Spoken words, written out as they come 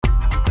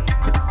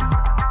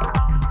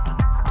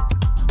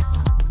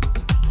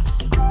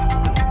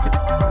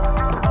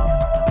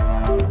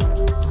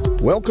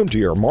Welcome to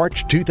your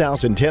March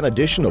 2010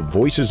 edition of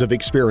Voices of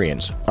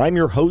Experience. I'm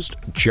your host,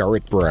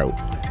 Jarrett Bro.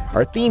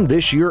 Our theme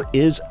this year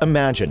is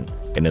Imagine,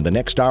 and in the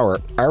next hour,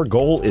 our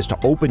goal is to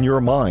open your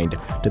mind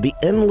to the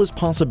endless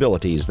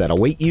possibilities that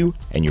await you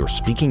and your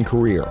speaking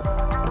career.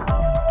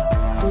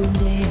 One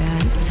day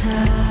at a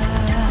time.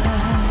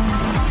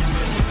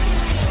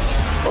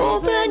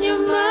 Open your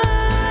mind.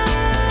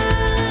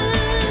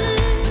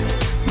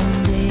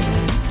 One day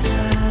at a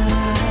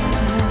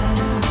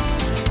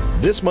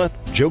time. This month,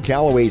 Joe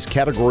Calloway's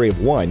Category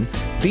of One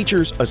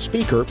features a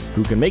speaker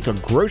who can make a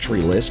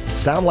grocery list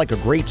sound like a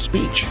great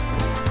speech.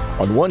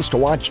 On Ones to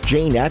Watch,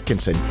 Jane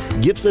Atkinson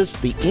gives us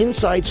the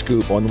inside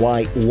scoop on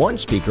why one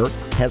speaker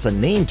has a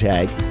name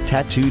tag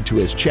tattooed to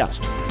his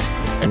chest.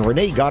 And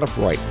Renee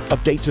Godefroy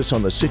updates us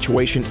on the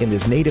situation in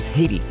his native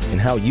Haiti and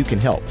how you can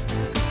help.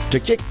 To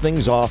kick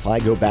things off, I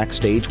go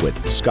backstage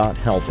with Scott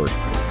Halford,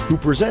 who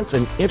presents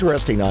an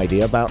interesting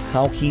idea about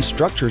how he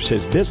structures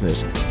his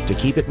business to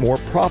keep it more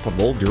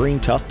profitable during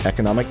tough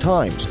economic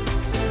times.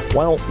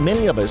 While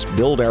many of us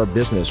build our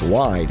business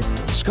wide,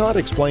 Scott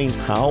explains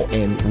how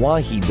and why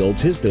he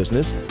builds his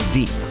business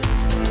deep.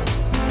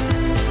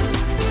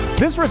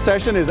 This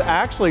recession is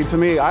actually, to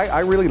me, I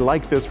really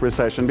like this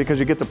recession because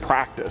you get to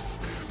practice.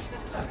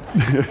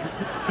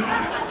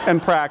 And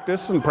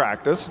practice and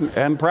practice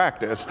and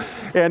practice.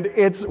 And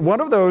it's one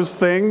of those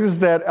things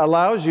that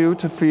allows you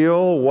to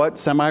feel what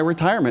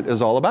semi-retirement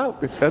is all about.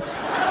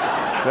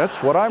 That's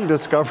what I'm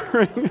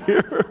discovering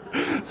here.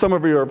 Some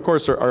of you, of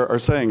course, are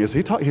saying,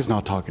 he's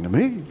not talking to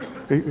me.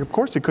 Of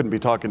course he couldn't be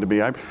talking to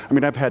me. I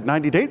mean, I've had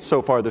 90 dates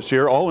so far this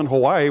year, all in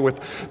Hawaii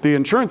with the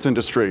insurance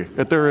industry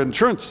at their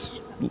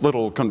insurance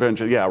little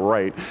convention. Yeah,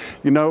 right.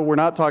 You know, we're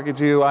not talking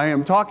to you. I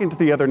am talking to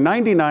the other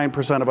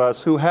 99% of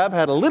us who have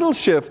had a little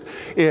shift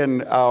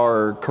in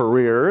our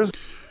careers.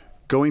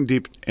 Going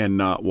deep and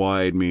not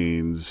wide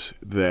means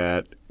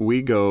that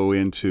we go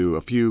into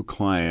a few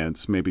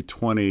clients, maybe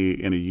 20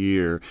 in a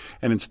year,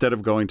 and instead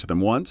of going to them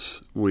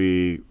once,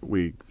 we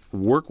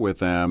work with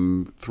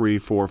them 3,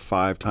 4,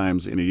 5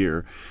 times in a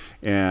year,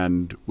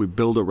 and we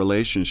build a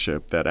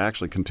relationship that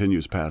actually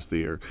continues past the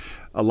year.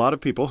 A lot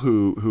of people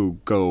who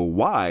go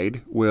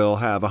wide will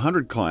have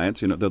 100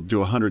 clients, they'll do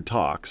 100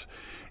 talks,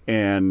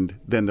 and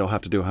then they'll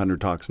have to do 100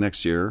 talks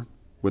next year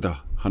with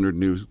 100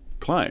 new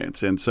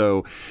clients. And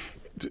so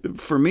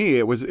for me,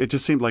 it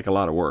just seemed like a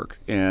lot of work.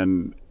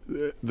 And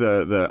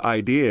the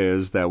idea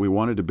is that we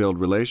wanted to build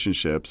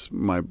relationships.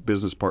 My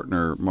business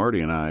partner,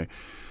 Marty, and I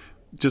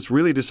just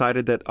really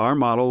decided that our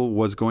model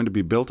was going to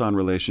be built on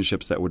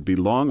relationships that would be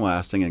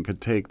long-lasting and could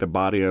take the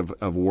body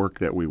of work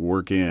that we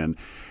work in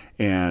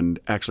and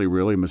actually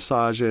really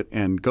massage it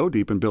and go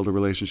deep and build a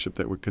relationship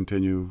that would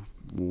continue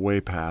way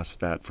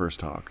past that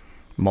first talk.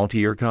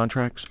 Multi-year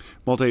contracts?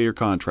 Multi-year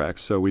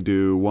contracts. So we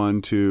do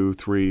 1, 2,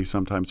 3,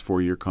 sometimes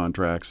 4-year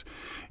contracts.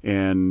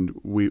 And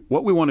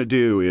what we want to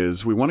do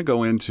is we want to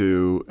go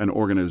into an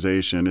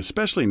organization,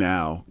 especially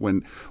now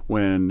when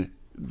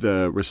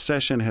the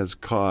recession has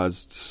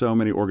caused so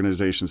many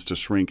organizations to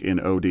shrink in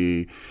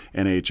OD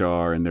and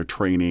HR and their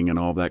training and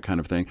all that kind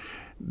of thing.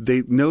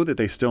 They know that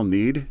they still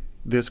need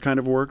this kind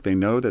of work. They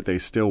know that they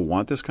still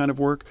want this kind of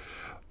work.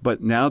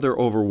 But now they're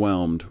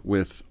overwhelmed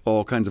with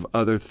all kinds of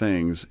other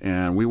things,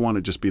 and we want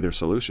to just be their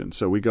solution.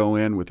 So we go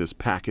in with this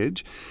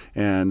package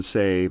and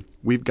say,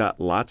 we've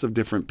got lots of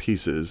different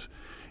pieces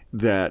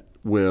that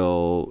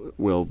will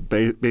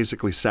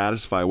basically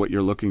satisfy what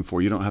you're looking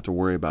for. You don't have to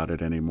worry about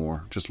it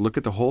anymore. Just look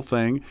at the whole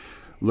thing.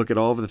 Look at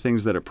all of the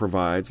things that it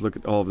provides. Look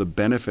at all of the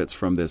benefits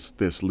from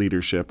this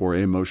leadership or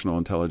emotional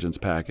intelligence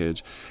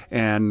package.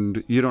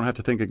 And you don't have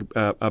to think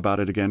about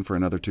it again for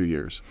another 2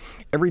 years.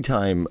 Every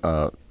time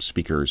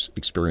speakers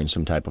experience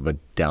some type of a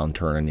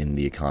downturn in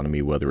the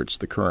economy, whether it's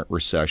the current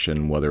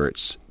recession, whether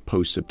it's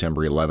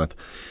post-September 11th,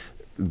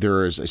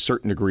 there is a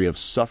certain degree of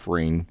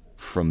suffering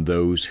from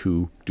those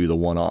who do the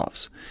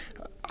one-offs.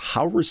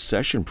 How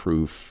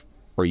recession-proof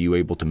are you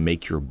able to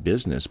make your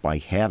business by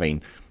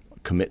having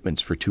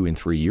commitments for 2 and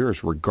 3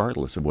 years,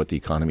 regardless of what the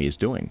economy is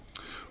doing?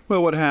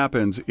 Well, what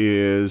happens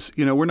is,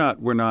 we're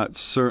not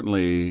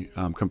certainly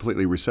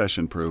completely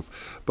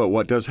recession-proof, but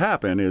what does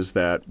happen is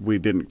that we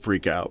didn't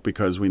freak out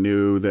because we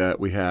knew that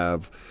we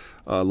have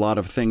a lot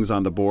of things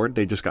on the board.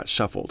 They just got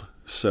shuffled.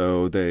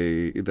 So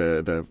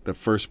the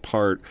first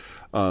part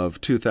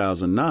of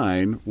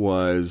 2009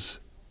 was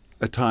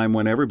a time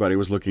when everybody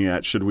was looking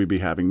at, should we be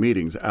having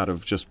meetings out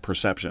of just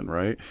perception,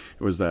 right? It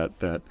was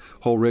that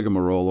whole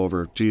rigmarole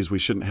over, geez, we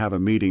shouldn't have a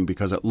meeting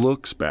because it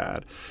looks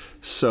bad.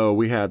 So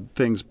we had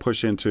things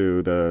push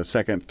into the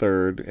second,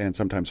 third, and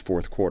sometimes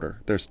fourth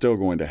quarter. They're still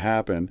going to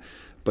happen,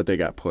 but they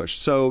got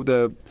pushed. So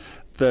the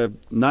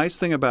nice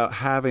thing about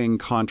having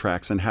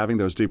contracts and having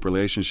those deep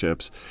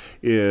relationships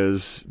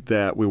is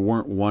that we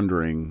weren't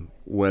wondering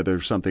whether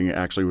something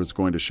actually was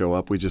going to show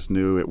up. We just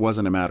knew it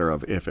wasn't a matter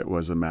of if, it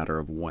was a matter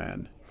of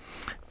when.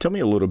 Tell me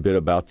a little bit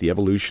about the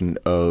evolution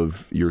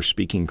of your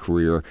speaking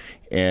career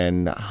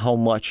and how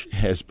much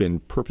has been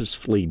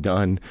purposefully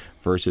done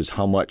versus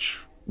how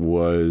much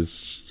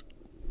was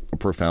a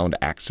profound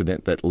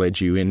accident that led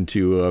you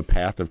into a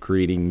path of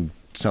creating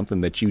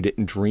something that you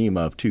didn't dream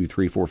of 2,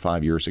 3, 4,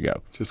 5 years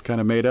ago. Just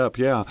kind of made up,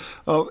 yeah.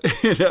 Oh,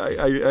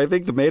 I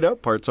think the made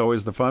up part's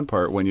always the fun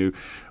part when you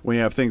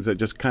have things that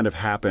just kind of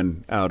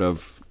happen out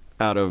of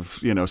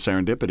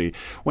serendipity.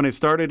 When I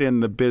started in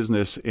the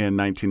business in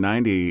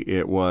 1990,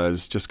 it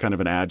was just kind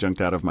of an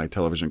adjunct out of my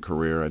television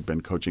career. I'd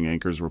been coaching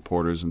anchors,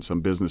 reporters, and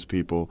some business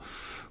people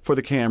for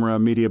the camera,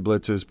 media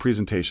blitzes,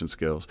 presentation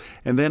skills.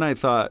 And then I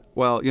thought,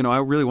 well, I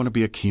really want to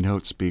be a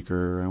keynote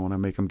speaker. I want to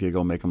make them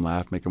giggle, make them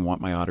laugh, make them want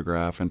my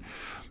autograph, and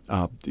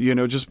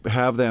just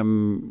have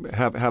them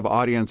have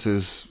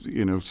audiences,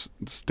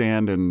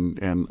 stand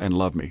and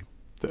love me.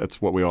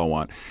 That's what we all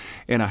want.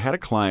 And I had a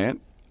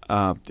client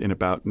in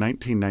about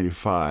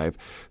 1995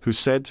 who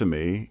said to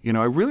me,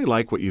 I really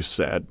like what you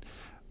said,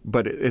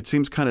 but it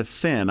seems kind of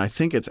thin. I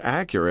think it's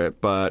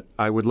accurate, but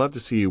I would love to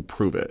see you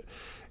prove it.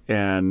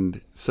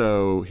 And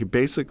so he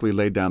basically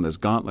laid down this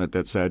gauntlet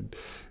that said,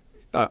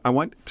 I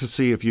want to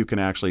see if you can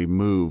actually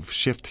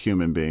shift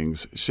human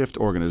beings, shift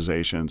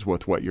organizations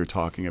with what you're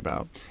talking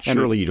about.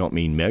 Surely you don't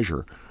mean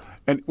measure.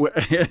 And oh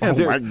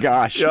my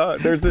gosh!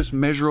 There's this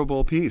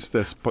measurable piece,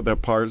 that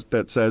part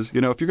that says, if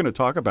you're going to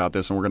talk about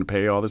this and we're going to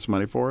pay all this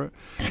money for it.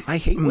 I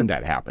hate when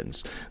that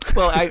happens.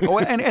 Well,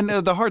 and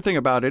the hard thing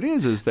about it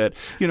is that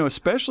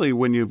especially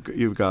when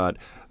you've got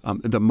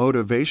the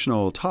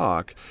motivational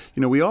talk,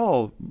 we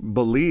all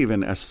believe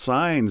and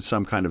assign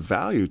some kind of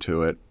value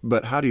to it,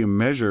 but how do you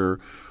measure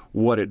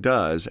what it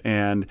does?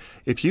 And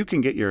if you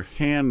can get your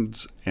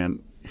hands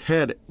and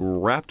head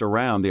wrapped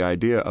around the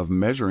idea of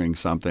measuring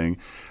something,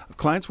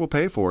 clients will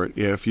pay for it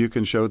if you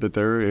can show that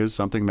there is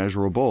something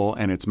measurable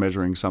and it's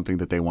measuring something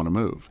that they want to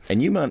move.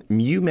 And you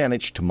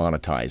managed to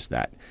monetize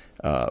that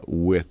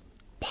with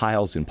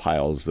piles and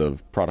piles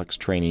of products,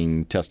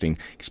 training, testing.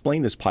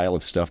 Explain this pile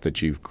of stuff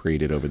that you've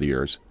created over the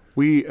years.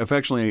 We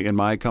affectionately, in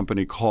my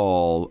company,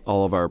 call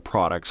all of our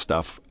product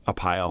stuff a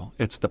pile.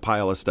 It's the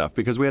pile of stuff.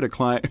 Because we had a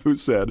client who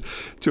said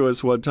to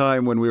us one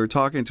time when we were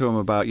talking to him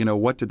about,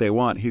 what did they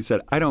want? He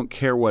said, I don't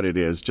care what it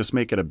is. Just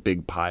make it a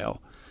big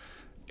pile.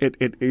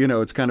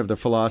 It's kind of the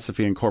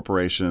philosophy in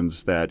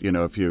corporations that,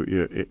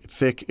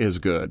 thick is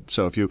good.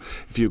 So if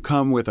you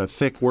come with a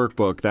thick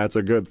workbook, that's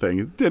a good thing.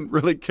 It didn't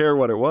really care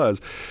what it was.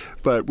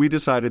 But we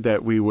decided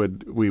that we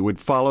would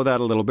follow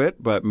that a little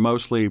bit, but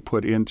mostly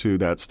put into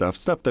that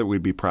stuff that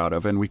we'd be proud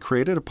of. And we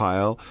created a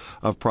pile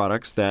of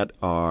products that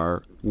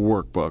are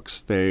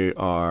workbooks. They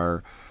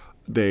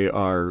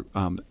are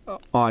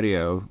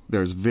audio.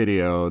 There's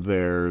video.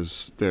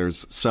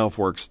 There's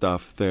self-work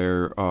stuff.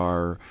 There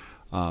are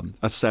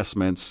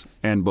assessments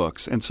and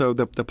books. And so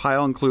the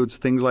pile includes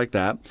things like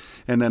that,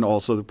 and then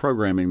also the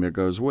programming that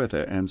goes with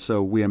it. And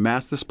so we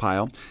amass this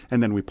pile,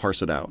 and then we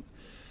parse it out.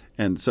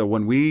 And so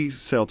when we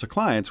sell to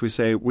clients, we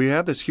say, we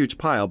have this huge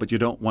pile, but you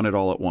don't want it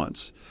all at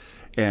once.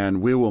 And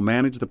we will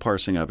manage the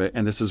parsing of it,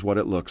 and this is what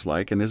it looks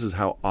like, and this is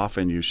how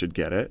often you should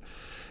get it.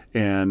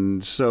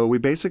 And so we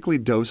basically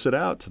dose it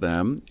out to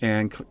them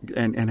and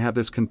have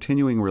this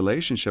continuing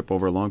relationship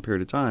over a long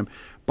period of time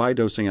by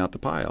dosing out the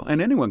pile.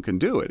 And anyone can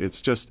do it.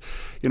 It's just,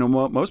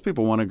 most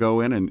people want to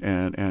go in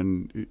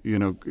and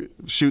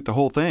shoot the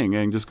whole thing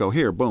and just go,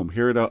 here, boom,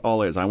 here it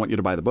all is. I want you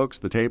to buy the books,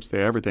 the tapes,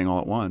 everything all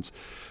at once.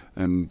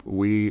 And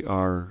we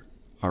are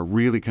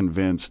really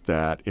convinced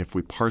that if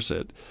we parse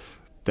it,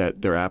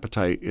 that their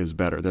appetite is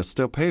better. They'll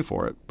still pay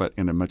for it, but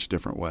in a much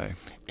different way.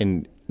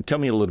 And tell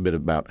me a little bit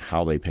about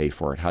how they pay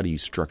for it. How do you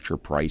structure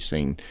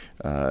pricing?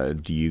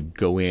 Do you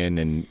go in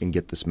and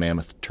get this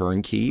mammoth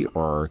turnkey,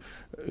 or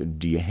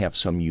do you have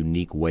some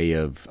unique way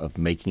of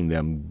making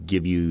them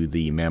give you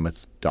the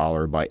mammoth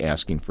dollar by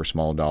asking for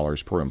small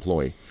dollars per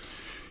employee?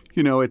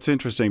 It's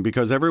interesting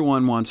because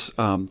everyone wants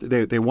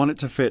they want it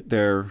to fit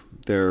their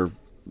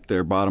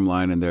bottom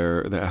line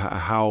and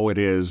how it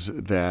is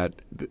that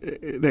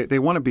they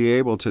want to be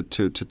able to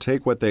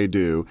take what they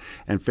do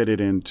and fit it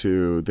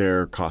into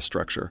their cost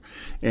structure.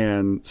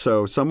 And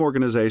so some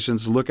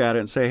organizations look at it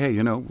and say, hey,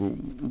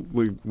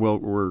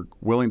 we're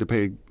willing to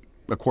pay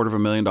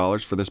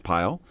 $250,000 for this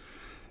pile,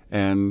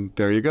 and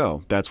there you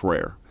go. That's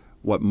rare.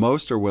 What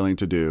most are willing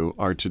to do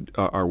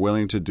are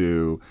willing to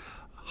do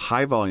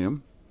high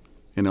volume.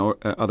 In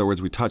other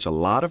words, we touch a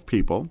lot of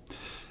people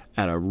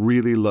at a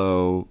really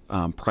low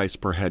price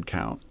per head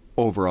count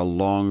over a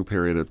long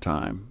period of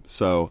time.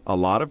 So a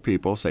lot of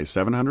people, say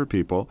 700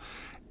 people,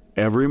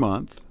 every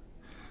month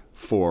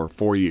for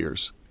 4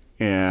 years.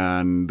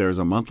 And there's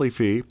a monthly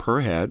fee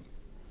per head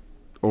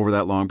over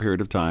that long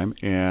period of time.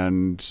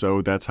 And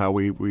so that's how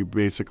we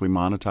basically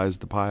monetize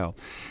the pile.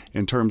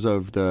 In terms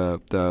of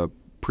the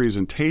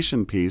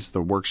presentation piece,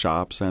 the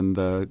workshops and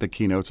the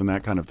keynotes and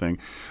that kind of thing,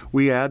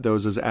 we add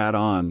those as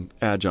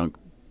adjunct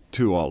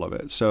to all of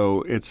it.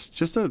 So it's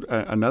just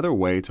another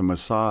way to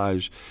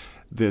massage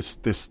this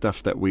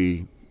stuff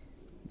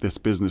this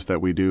business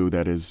that we do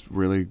that is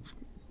really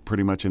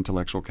pretty much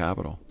intellectual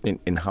capital.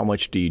 And how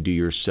much do you do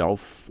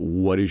yourself?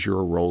 What is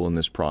your role in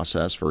this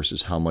process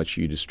versus how much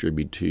you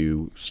distribute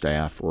to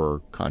staff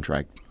or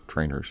contract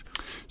trainers?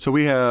 So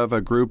we have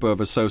a group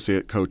of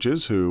associate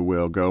coaches who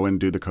will go and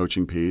do the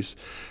coaching piece,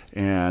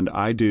 and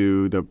I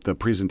do the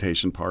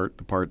presentation part,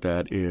 the part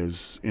that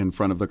is in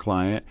front of the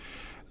client.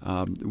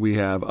 We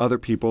have other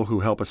people who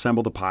help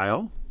assemble the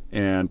pile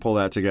and pull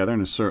that together,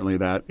 and certainly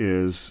that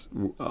is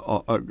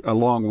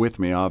along with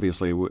me.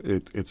 Obviously,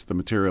 it's the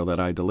material that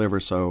I deliver,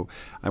 so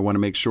I want to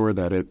make sure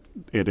that it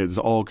is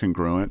all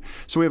congruent.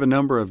 So we have a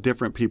number of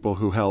different people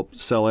who help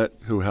sell it,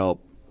 who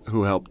help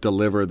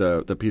deliver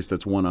the piece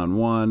that's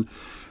one-on-one,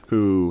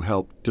 who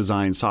help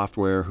design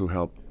software, who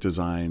help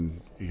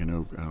design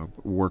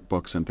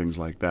workbooks and things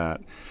like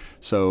that.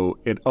 So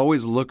it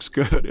always looks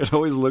good. It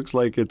always looks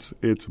like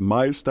it's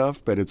my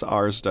stuff, but it's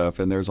our stuff,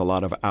 and there's a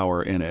lot of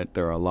our in it.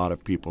 There are a lot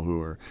of people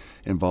who are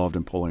involved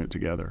in pulling it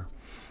together.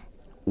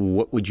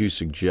 What would you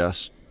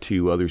suggest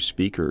to other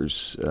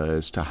speakers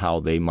as to how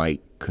they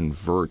might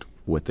convert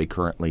what they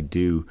currently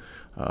do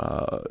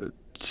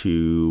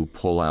to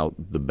pull out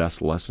the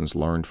best lessons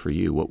learned for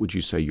you? What would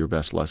you say your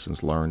best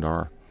lessons learned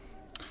are?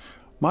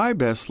 My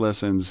best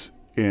lessons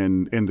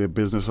in the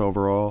business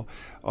overall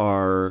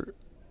are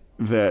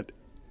that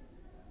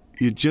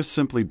you just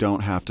simply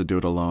don't have to do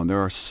it alone. There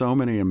are so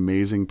many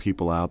amazing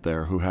people out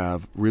there who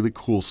have really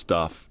cool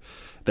stuff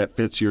that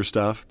fits your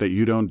stuff that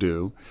you don't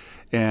do,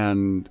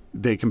 and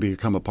they can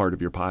become a part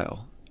of your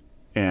pile.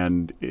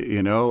 And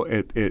you're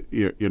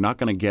not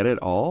going to get it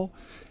all.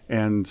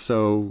 And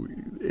so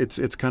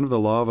it's kind of the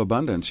law of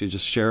abundance. You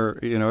just share,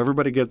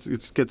 everybody gets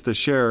to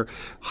share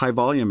high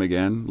volume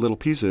again, little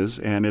pieces,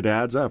 and it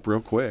adds up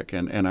real quick.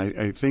 And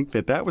I think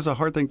that was a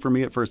hard thing for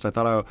me at first. I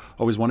thought I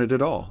always wanted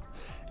it all.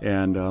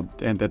 And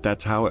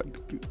that's how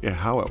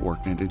it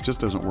worked. And it just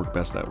doesn't work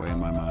best that way in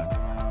my mind.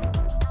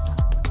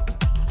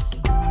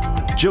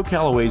 Joe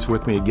Calloway's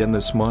with me again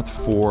this month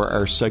for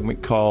our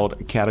segment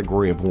called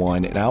Category of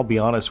One. And I'll be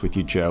honest with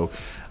you, Joe,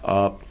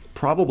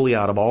 probably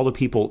out of all the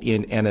people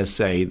in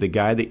NSA, the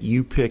guy that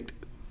you picked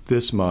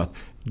this month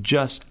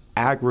just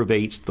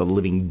aggravates the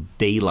living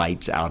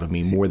daylights out of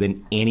me more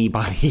than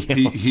anybody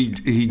else.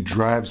 He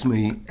drives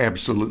me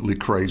absolutely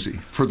crazy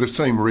for the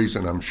same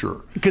reason, I'm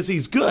sure. Because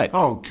he's good.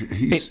 Oh,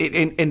 he's...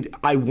 And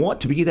I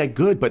want to be that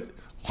good, but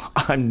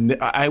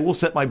I will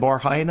set my bar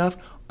high enough.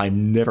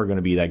 I'm never going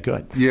to be that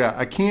good. Yeah,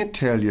 I can't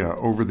tell you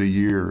over the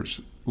years,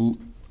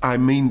 I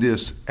mean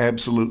this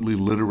absolutely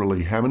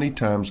literally, how many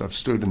times I've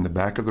stood in the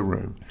back of the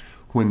room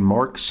when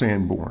Mark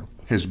Sanborn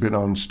has been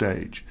on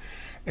stage.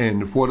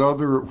 And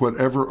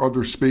whatever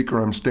other speaker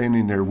I'm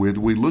standing there with,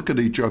 we look at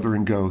each other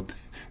and go,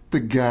 the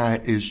guy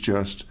is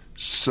just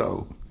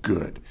so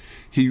good.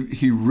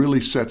 He really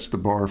sets the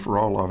bar for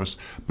all of us.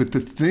 But the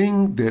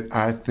thing that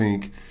I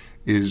think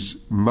is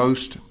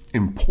most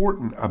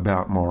important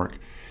about Mark,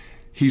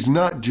 he's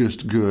not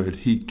just good,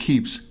 he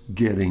keeps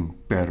getting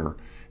better.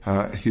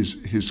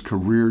 His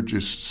career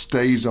just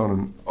stays on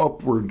an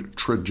upward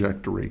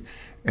trajectory,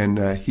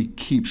 and he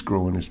keeps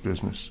growing his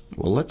business.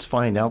 Well, let's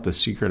find out the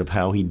secret of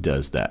how he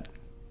does that.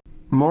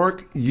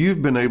 Mark,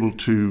 you've been able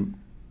to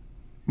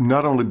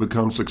not only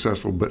become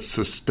successful, but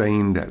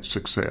sustain that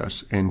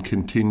success and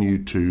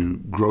continue to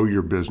grow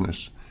your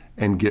business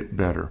and get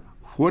better.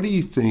 What do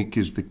you think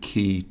is the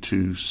key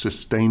to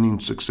sustaining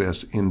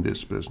success in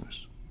this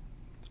business?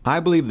 I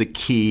believe the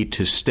key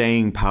to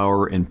staying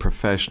power in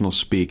professional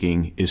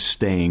speaking is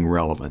staying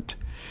relevant.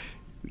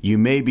 You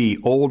may be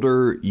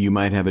older, you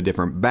might have a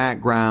different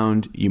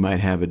background, you might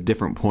have a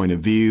different point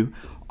of view.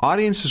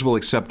 Audiences will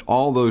accept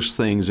all those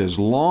things as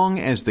long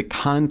as the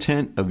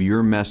content of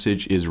your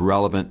message is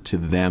relevant to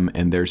them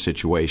and their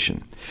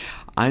situation.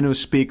 I know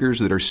speakers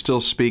that are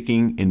still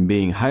speaking and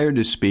being hired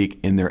to speak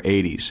in their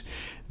 80s.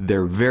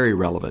 They're very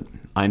relevant.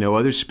 I know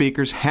other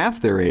speakers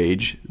half their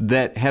age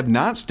that have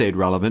not stayed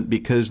relevant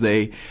because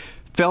they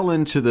fell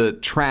into the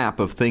trap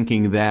of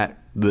thinking that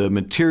the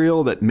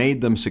material that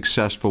made them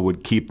successful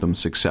would keep them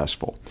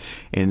successful.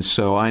 And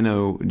so I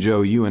know,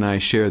 Joe, you and I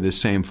share the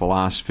same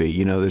philosophy.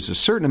 You know, there's a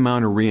certain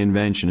amount of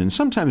reinvention, and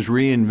sometimes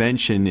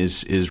reinvention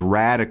is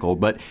radical,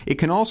 but it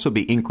can also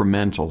be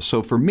incremental.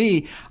 So for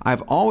me,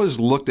 I've always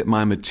looked at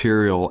my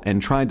material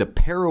and tried to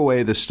pare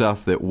away the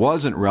stuff that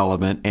wasn't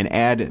relevant and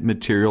add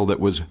material that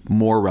was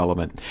more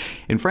relevant.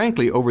 And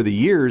frankly, over the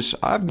years,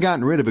 I've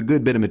gotten rid of a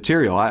good bit of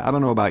material. I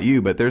don't know about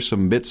you, but there's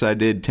some bits I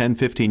did 10,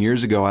 15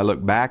 years ago I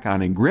look back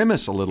on and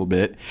grimace a little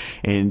bit,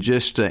 and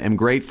just am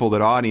grateful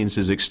that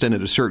audiences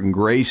extended a certain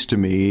grace to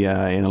me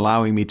in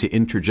allowing me to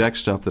interject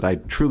stuff that I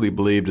truly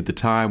believed at the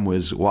time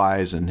was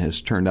wise and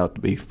has turned out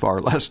to be far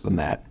less than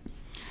that.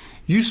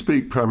 You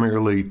speak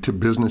primarily to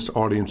business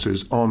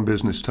audiences on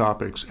business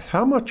topics.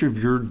 How much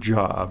of your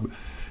job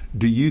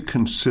do you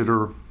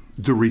consider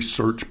the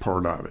research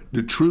part of it?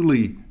 To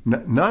truly,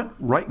 not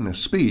writing a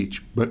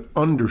speech, but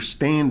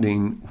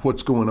understanding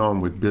what's going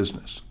on with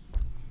business?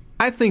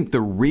 I think the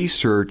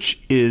research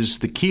is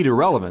the key to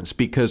relevance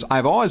because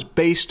I've always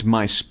based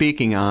my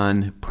speaking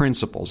on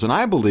principles. And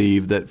I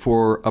believe that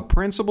for a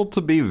principle to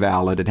be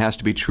valid, it has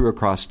to be true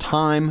across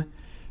time,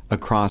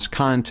 across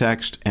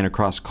context, and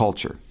across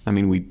culture. I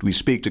mean, we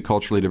speak to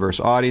culturally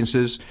diverse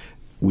audiences.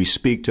 We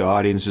speak to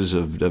audiences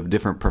of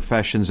different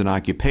professions and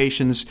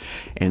occupations,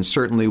 and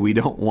certainly we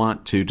don't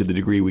want to the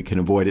degree we can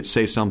avoid it,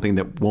 say something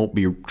that won't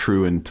be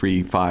true in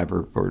 3, 5,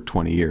 or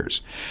 20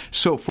 years.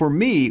 So for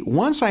me,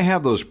 once I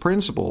have those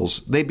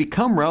principles, they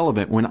become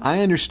relevant when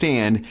I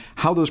understand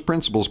how those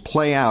principles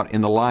play out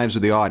in the lives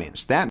of the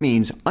audience. That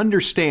means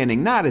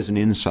understanding, not as an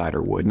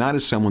insider would, not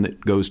as someone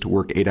that goes to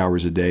work 8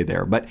 hours a day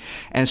there, but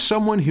as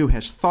someone who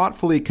has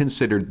thoughtfully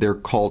considered their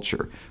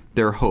culture,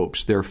 their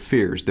hopes, their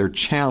fears, their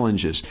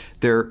challenges,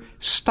 their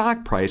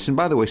stock price. And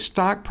by the way,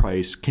 stock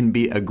price can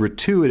be a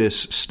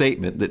gratuitous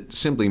statement that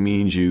simply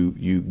means you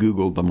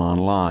Googled them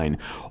online.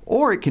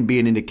 Or it can be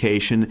an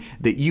indication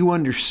that you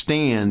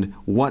understand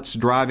what's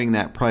driving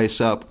that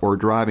price up or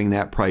driving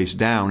that price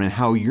down, and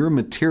how your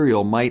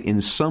material might in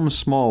some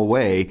small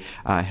way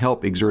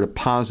help exert a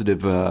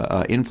positive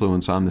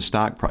influence on the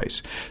stock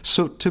price.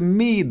 So to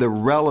me, the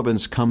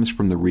relevance comes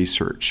from the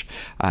research.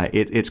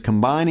 It's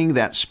combining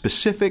that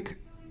specific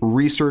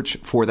research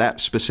for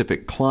that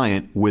specific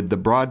client with the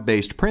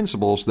broad-based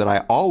principles that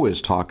I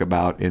always talk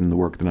about in the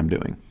work that I'm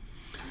doing.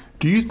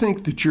 Do you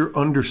think that your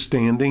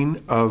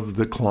understanding of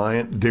the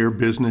client, their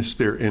business,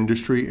 their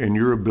industry, and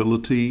your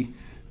ability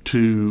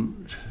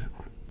to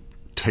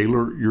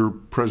tailor your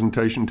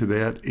presentation to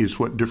that is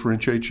what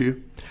differentiates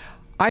you?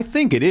 I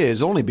think it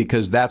is, only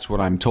because that's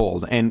what I'm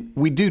told. And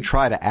we do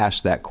try to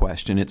ask that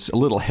question. It's a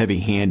little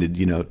heavy-handed,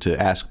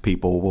 to ask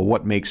people, well,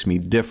 what makes me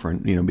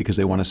different, because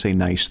they want to say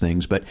nice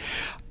things. But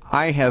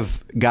I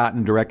have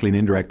gotten directly and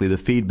indirectly the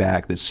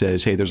feedback that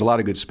says, hey, there's a lot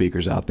of good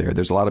speakers out there.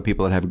 There's a lot of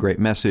people that have a great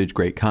message,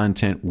 great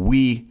content.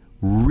 We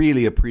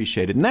really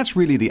appreciate it. And that's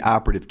really the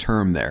operative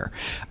term there.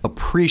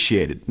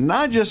 Appreciated.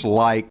 Not just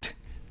liked.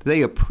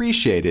 They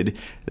appreciated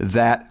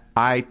that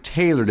I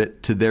tailored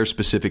it to their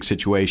specific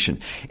situation.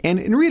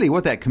 And really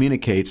what that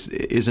communicates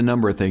is a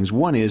number of things.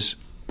 One is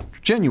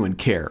genuine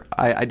care.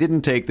 I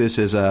didn't take this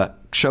as a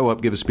show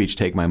up, give a speech,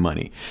 take my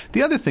money.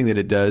 The other thing that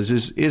it does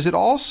is it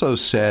also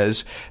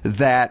says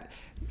that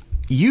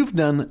you've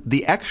done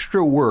the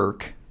extra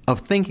work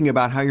of thinking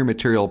about how your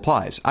material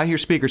applies. I hear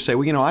speakers say,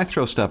 well, I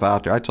throw stuff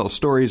out there. I tell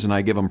stories and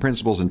I give them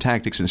principles and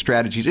tactics and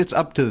strategies. It's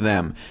up to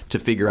them to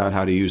figure out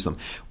how to use them.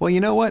 Well, you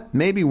know what?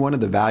 Maybe one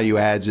of the value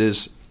adds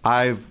is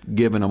I've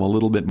given them a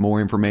little bit more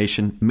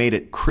information, made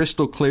it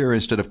crystal clear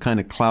instead of kind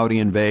of cloudy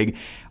and vague.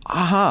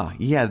 Aha,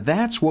 yeah,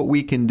 that's what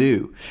we can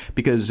do.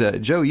 Because,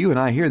 Joe, you and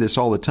I hear this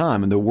all the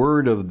time, and the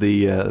word of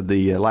the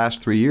last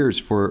 3 years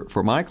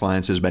for my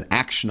clients has been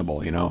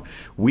actionable.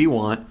 We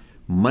want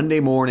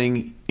Monday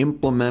morning,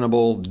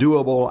 implementable,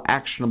 doable,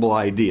 actionable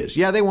ideas.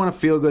 Yeah, they want to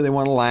feel good, they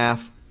want to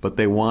laugh, but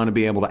they want to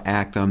be able to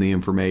act on the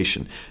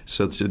information.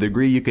 So to the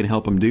degree you can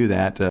help them do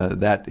that,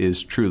 that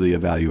is truly a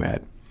value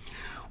add.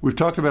 We've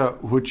talked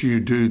about what you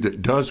do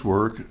that does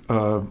work.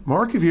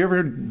 Mark, have you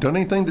ever done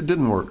anything that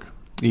didn't work?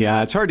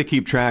 Yeah, it's hard to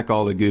keep track of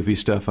all the goofy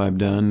stuff I've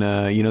done.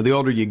 The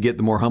older you get,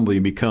 the more humble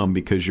you become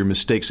because your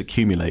mistakes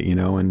accumulate,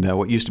 and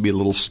what used to be a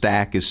little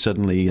stack is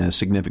suddenly a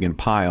significant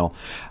pile.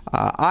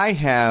 I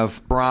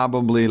have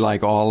probably,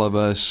 like all of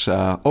us,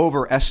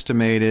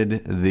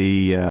 overestimated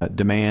the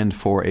demand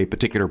for a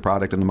particular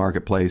product in the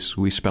marketplace.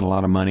 We spent a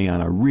lot of money on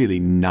a really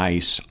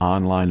nice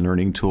online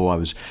learning tool I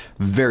was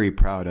very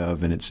proud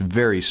of, and it's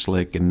very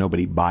slick and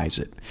nobody buys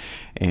it.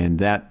 And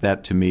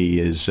that to me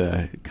is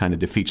kind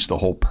of defeats the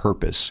whole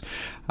purpose.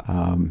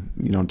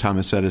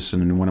 Thomas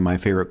Edison, in one of my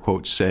favorite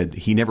quotes, said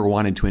he never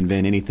wanted to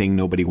invent anything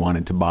nobody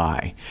wanted to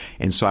buy.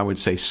 And so I would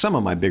say some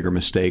of my bigger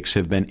mistakes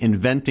have been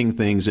inventing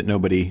things that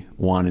nobody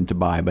wanted to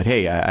buy. But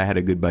hey, I had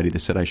a good buddy that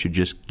said I should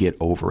just get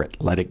over it,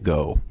 let it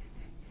go.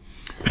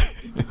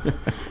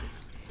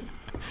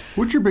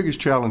 What's your biggest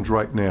challenge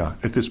right now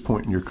at this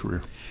point in your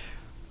career?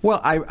 Well,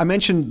 I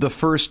mentioned the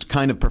first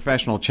kind of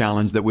professional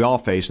challenge that we all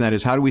face, and that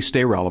is how do we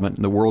stay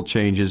relevant? The world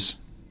changes,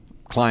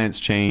 clients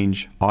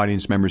change,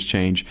 audience members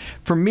change.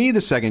 For me, the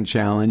second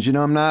challenge,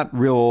 I'm not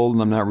real old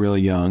and I'm not real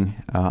young.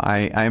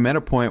 I'm at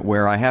a point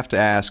where I have to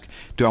ask,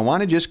 do I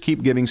want to just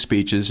keep giving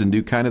speeches and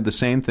do kind of the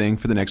same thing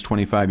for the next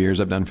 25 years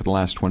I've done for the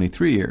last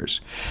 23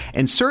 years?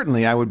 And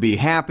certainly I would be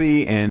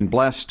happy and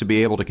blessed to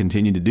be able to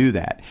continue to do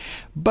that.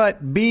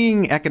 But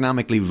being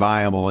economically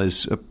viable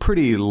is a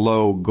pretty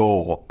low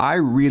goal. I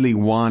really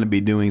want to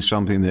be doing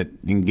something that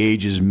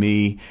engages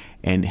me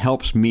and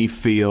helps me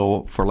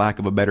feel, for lack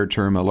of a better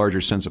term, a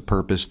larger sense of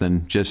purpose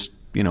than just,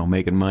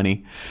 making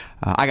money.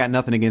 I got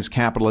nothing against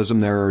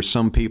capitalism. There are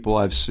some people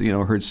I've,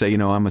 heard say,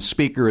 I'm a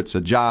speaker, it's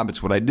a job,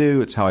 it's what I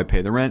do, it's how I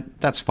pay the rent.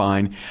 That's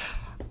fine.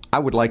 I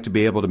would like to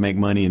be able to make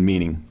money and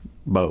meaning,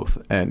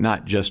 both, and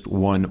not just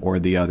one or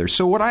the other.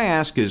 So what I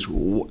ask is,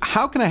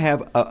 how can I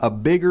have a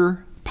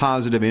bigger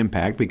positive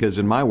impact? Because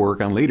in my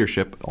work on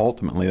leadership,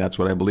 ultimately, that's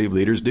what I believe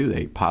leaders do.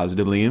 They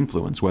positively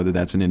influence, whether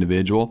that's an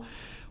individual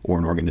or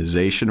an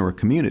organization or a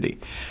community.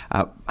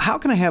 How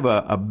can I have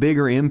a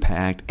bigger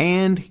impact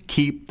and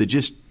keep the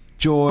just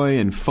joy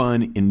and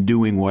fun in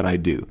doing what I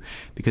do?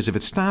 Because if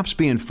it stops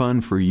being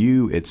fun for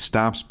you, it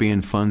stops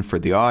being fun for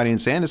the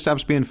audience, and it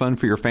stops being fun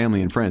for your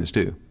family and friends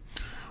too.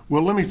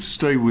 Well, let me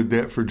stay with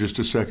that for just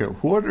a second.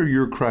 What are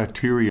your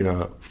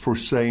criteria for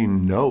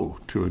saying no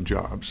to a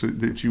job so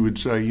that you would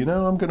say,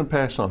 I'm going to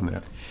pass on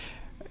that?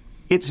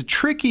 It's a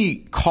tricky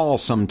call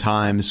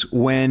sometimes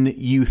when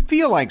you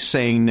feel like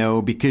saying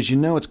no because you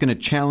know it's going to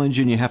challenge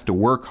you and you have to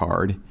work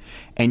hard,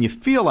 and you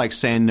feel like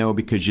saying no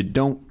because you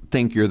don't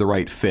think you're the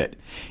right fit.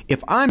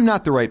 If I'm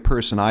not the right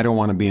person, I don't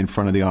want to be in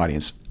front of the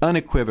audience.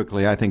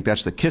 Unequivocally, I think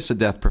that's the kiss of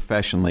death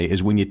professionally,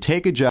 is when you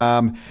take a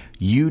job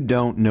you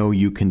don't know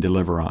you can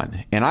deliver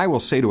on. And I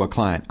will say to a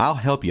client, I'll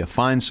help you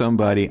find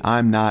somebody.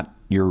 I'm not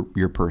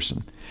your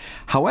person.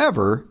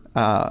 However,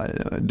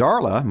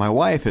 Darla, my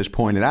wife, has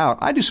pointed out,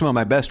 I do some of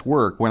my best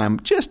work when I'm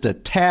just a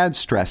tad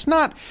stressed,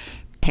 not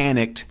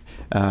panicked,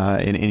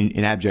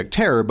 in abject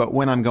terror, but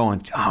when I'm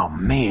going, oh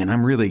man,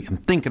 I'm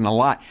thinking a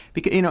lot,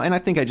 because, and I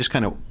think I just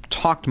kind of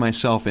talked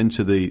myself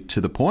into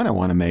the point I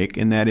want to make,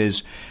 and that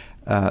is,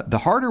 the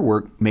harder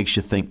work makes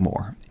you think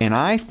more. And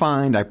I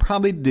find I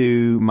probably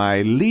do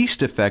my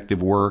least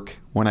effective work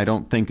when I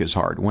don't think as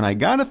hard. When I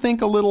got to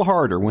think a little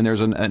harder, when there's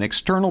an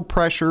external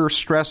pressure,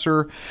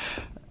 stressor,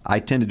 I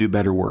tend to do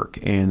better work.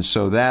 And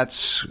so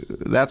that's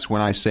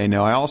when I say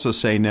no. I also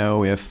say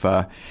no if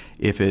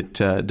it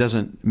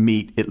doesn't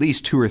meet at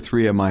least 2 or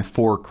 3 of my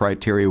 4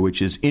 criteria,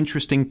 which is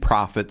interesting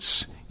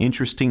profits,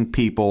 interesting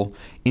people,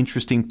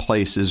 interesting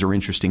places, or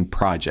interesting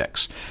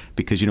projects.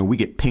 Because, we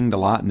get pinged a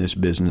lot in this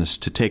business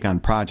to take on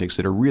projects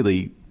that are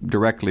really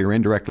directly or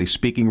indirectly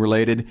speaking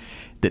related,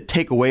 that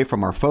take away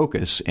from our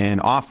focus and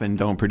often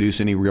don't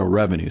produce any real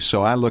revenue.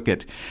 So I look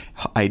at,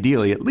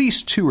 ideally, at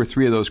least 2 or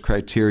 3 of those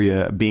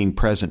criteria being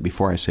present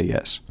before I say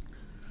yes.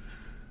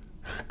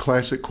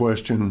 Classic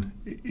question.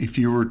 If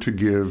you were to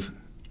give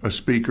a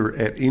speaker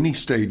at any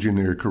stage in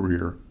their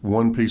career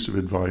one piece of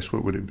advice,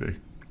 what would it be?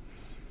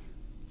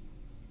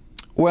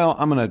 Well,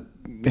 I'm going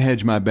to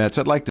hedge my bets.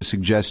 I'd like to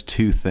suggest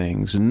 2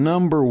 things.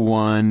 Number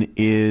 1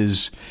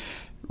 is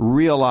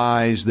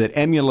realize that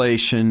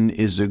emulation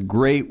is a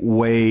great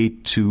way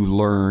to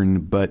learn,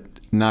 but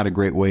not a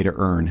great way to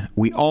earn.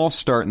 We all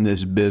start in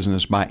this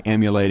business by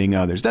emulating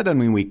others. That doesn't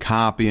mean we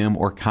copy them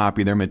or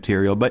copy their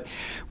material, but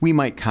we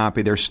might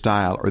copy their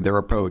style or their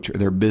approach or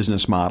their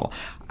business model.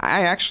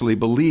 I actually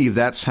believe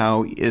that's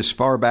how, as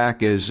far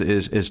back as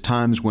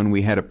times when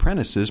we had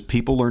apprentices,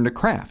 people learned a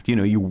craft.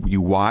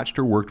 You watched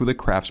or worked with a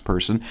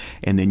craftsperson,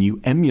 and then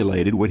you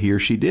emulated what he or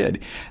she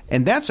did.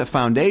 And that's a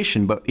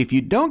foundation, but if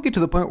you don't get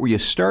to the point where you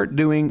start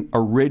doing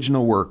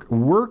original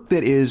work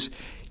that is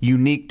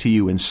unique to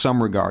you in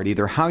some regard,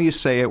 either how you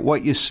say it,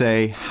 what you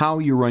say, how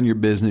you run your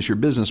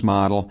business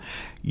model,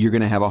 you're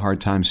going to have a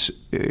hard time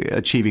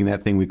achieving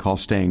that thing we call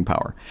staying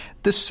power.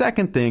 The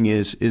second thing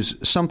is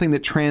something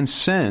that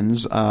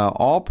transcends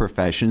all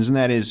professions, and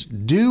that is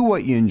do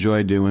what you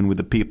enjoy doing with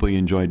the people you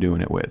enjoy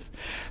doing it with.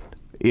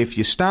 If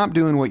you stop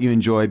doing what you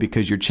enjoy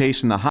because you're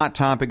chasing the hot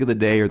topic of the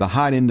day or the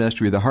hot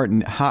industry or the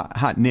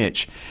hot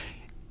niche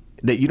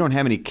that you don't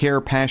have any care,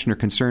 passion, or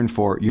concern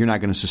for, you're not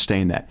going to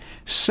sustain that.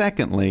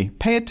 Secondly,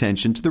 pay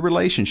attention to the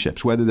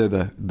relationships, whether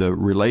they're the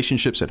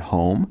relationships at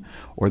home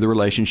or the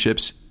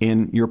relationships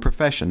in your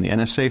profession, the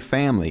NSA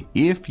family.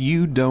 If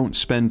you don't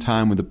spend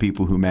time with the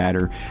people who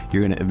matter,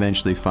 you're going to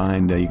eventually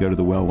find you go to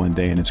the well one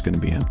day and it's going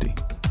to be empty.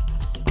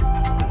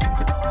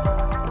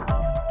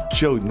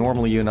 Joe,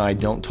 normally you and I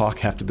don't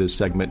talk after this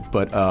segment,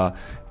 but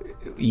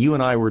you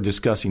and I were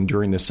discussing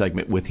during this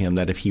segment with him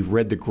that if he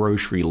read the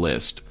grocery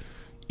list,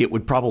 it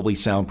would probably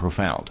sound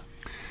profound.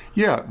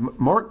 Yeah,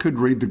 Mark could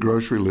read the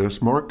grocery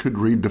list. Mark could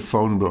read the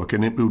phone book,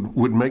 and it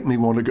would make me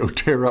want to go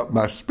tear up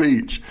my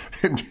speech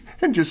and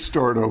just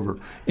start over.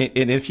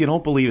 And if you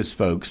don't believe us,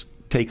 folks,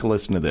 take a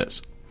listen to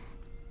this.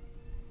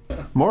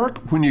 Mark,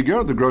 when you go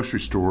to the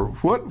grocery store,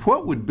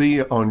 what would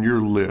be on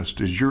your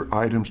list as your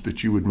items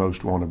that you would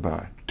most want to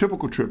buy?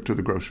 Typical trip to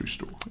the grocery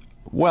store.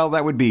 Well,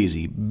 that would be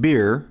easy.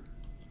 Beer,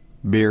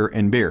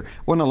 and beer.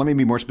 Well, no, let me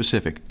be more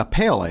specific. A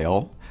pale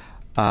ale,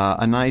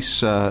 a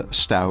nice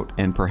stout,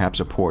 and perhaps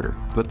a porter.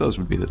 But those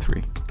would be the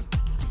 3.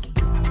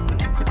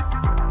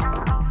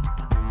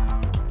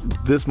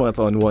 This month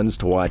on Ones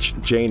to Watch,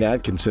 Jane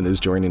Atkinson is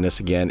joining us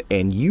again,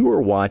 and you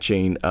are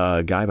watching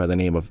a guy by the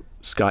name of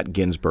Scott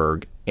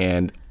Ginsburg,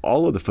 and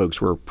all of the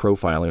folks we're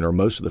profiling, or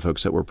most of the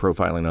folks that we're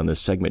profiling on this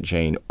segment,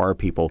 Jane, are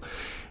people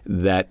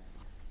that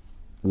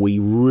we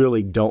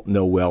really don't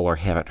know well or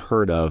haven't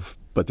heard of,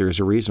 but there's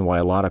a reason why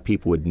a lot of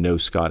people would know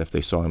Scott if they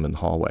saw him in the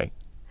hallway.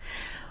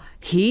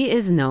 He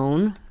is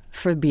known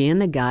for being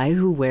the guy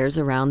who wears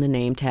around the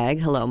name tag,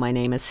 "Hello, my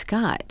name is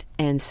Scott."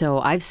 And so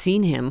I've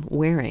seen him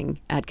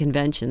wearing at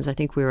conventions. I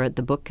think we were at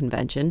the book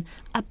convention,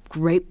 a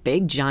great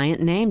big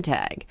giant name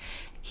tag.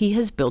 He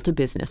has built a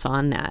business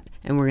on that,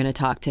 and we're going to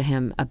talk to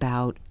him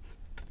about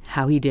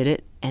how he did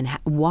it and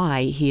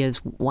why he is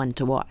one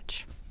to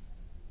watch.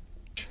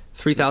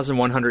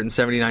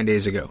 3,179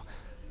 days ago,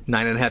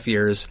 9.5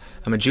 years.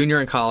 I'm a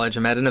junior in college.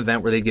 I'm at an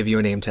event where they give you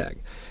a name tag.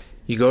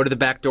 You go to the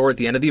back door at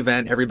the end of the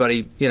event,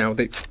 everybody,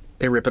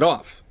 they rip it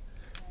off.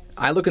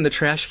 I look in the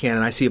trash can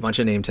and I see a bunch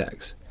of name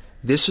tags.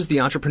 This was the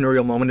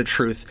entrepreneurial moment of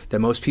truth that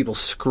most people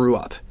screw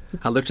up.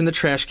 I looked in the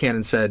trash can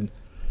and said,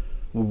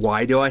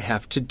 Why do I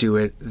have to do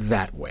it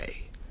that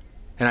way?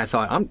 And I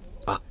thought,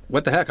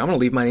 what the heck? I'm going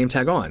to leave my name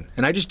tag on.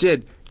 And I just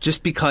did,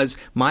 just because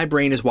my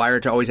brain is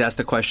wired to always ask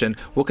the question,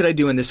 what could I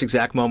do in this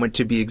exact moment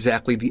to be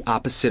exactly the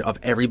opposite of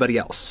everybody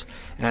else?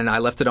 And I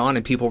left it on,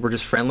 and people were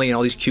just friendly, and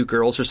all these cute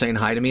girls were saying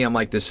hi to me. I'm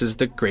like, this is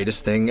the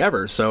greatest thing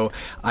ever. So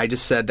I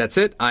just said, that's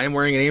it. I am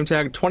wearing a name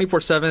tag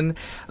 24/7.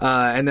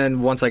 And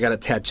then once I got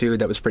it tattooed,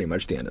 that was pretty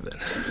much the end of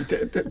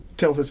it.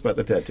 Tell us about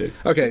the tattoo.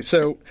 Okay,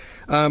 so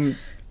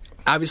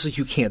obviously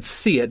you can't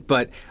see it,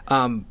 but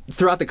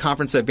throughout the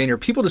conference I've been here,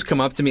 people just come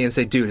up to me and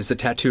say, dude, is the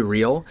tattoo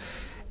real?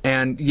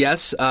 And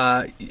yes,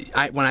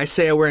 when I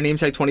say I wear a name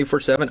tag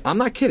 24/7, I'm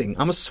not kidding.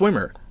 I'm a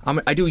swimmer.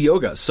 I do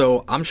yoga,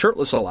 so I'm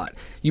shirtless a lot.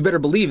 You better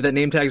believe that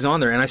name tag's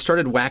on there. And I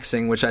started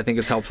waxing, which I think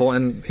is helpful.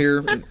 And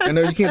here, I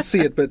know you can't see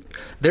it, but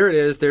there it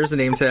is. There's the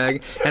name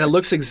tag. And it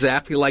looks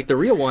exactly like the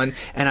real one.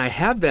 And I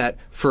have that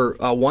for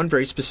one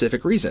very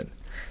specific reason.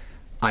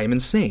 I am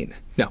insane.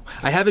 No,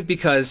 I have it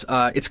because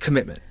it's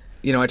commitment.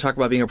 You know, I talk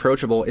about being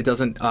approachable. It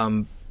doesn't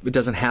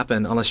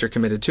happen unless you're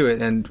committed to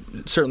it.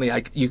 And certainly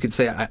you could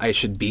say I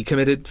should be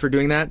committed for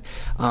doing that.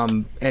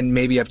 And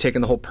maybe I've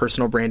taken the whole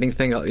personal branding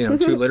thing,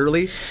 too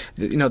literally.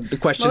 The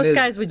question is... Most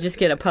guys would just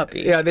get a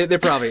puppy. Yeah, they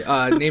probably.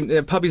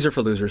 Puppies are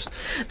for losers.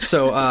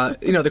 So,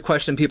 the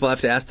question people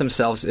have to ask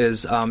themselves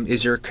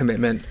is your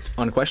commitment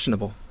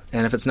unquestionable?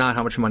 And if it's not,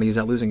 how much money is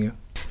that losing you?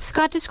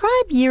 Scott,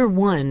 describe year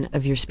one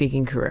of your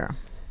speaking career.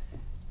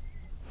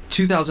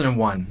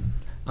 2001.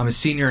 I'm a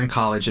senior in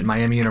college at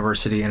Miami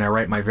University, and I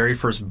write my very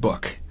first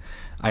book.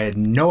 I had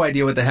no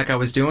idea what the heck I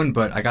was doing,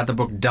 but I got the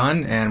book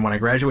done, and when I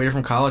graduated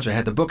from college, I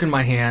had the book in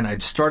my hand.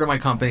 I'd started my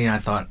company, and I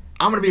thought,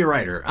 I'm going to be a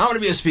writer. I'm going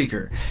to be a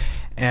speaker.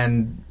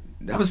 And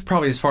that was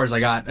probably as far as I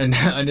got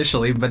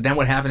initially, but then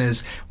what happened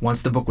is,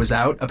 once the book was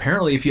out,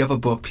 apparently if you have a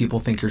book, people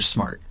think you're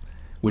smart,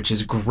 which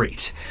is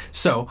great.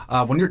 So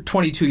when you're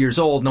 22 years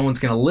old, no one's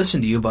going to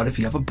listen to you, but if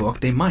you have a book,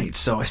 they might.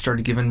 So I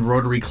started giving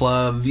Rotary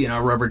Club,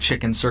 rubber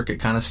chicken circuit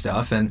kind of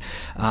stuff, and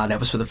that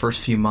was for the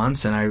first few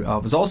months. And I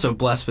was also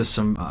blessed with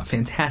some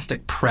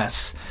fantastic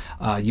press,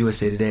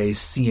 USA Today,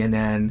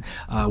 CNN,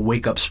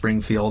 Wake Up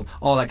Springfield,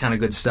 all that kind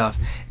of good stuff.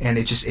 And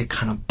it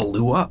kind of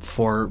blew up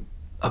for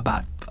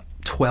about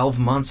 12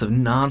 months of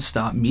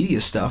nonstop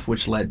media stuff,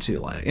 which led to a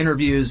lot of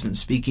interviews and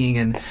speaking,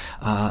 and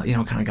kind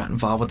of got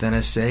involved with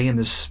NSA in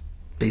this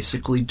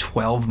basically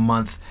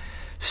 12-month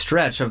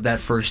stretch of that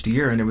first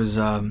year, and it was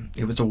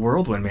a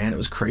whirlwind, man. It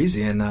was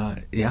crazy, and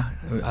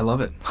I love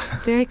it.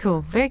 Very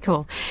cool, very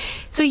cool.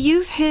 So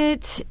you've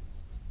hit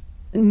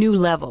new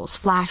levels,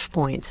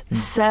 flashpoints,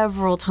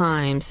 several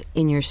times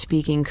in your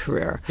speaking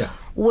career. Yeah.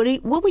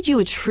 What would you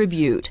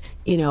attribute,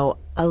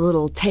 a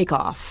little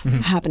takeoff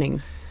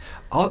happening?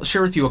 I'll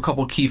share with you a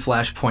couple key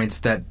flashpoints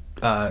that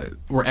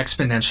were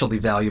exponentially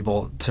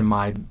valuable to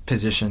my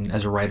position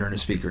as a writer and a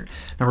speaker.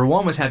 Number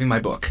one was having my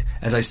book.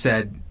 As I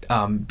said,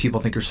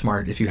 people think you're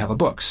smart if you have a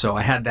book. So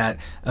I had that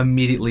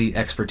immediately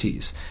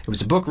expertise. It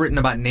was a book written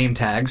about name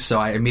tags, so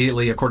I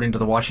immediately, according to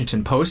the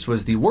Washington Post,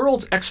 was the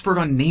world's expert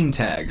on name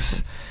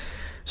tags.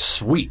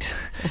 Sweet.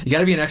 You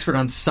got to be an expert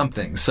on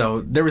something. So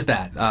there was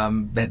that,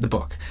 the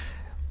book.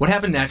 What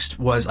happened next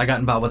was I got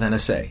involved with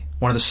NSA.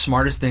 One of the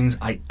smartest things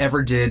I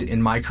ever did in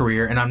my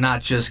career, and I'm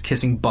not just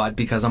kissing butt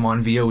because I'm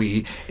on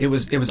VOE. It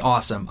was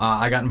awesome.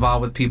 I got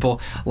involved with people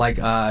like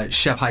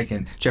Shep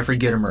Hyken, Jeffrey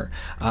Gitomer,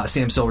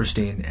 Sam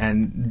Silverstein,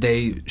 and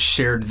they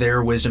shared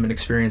their wisdom and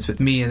experience with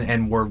me,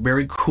 and were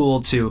very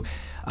cool to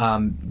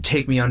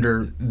take me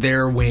under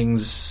their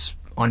wings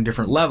on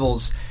different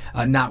levels,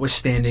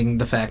 notwithstanding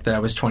the fact that I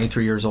was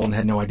 23 years old and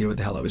had no idea what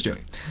the hell I was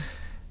doing.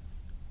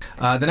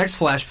 The next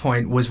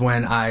flashpoint was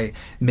when I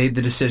made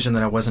the decision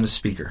that I wasn't a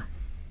speaker.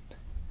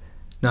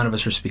 None of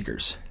us are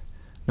speakers.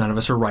 None of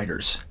us are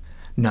writers.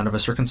 None of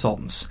us are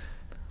consultants.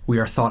 We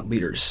are thought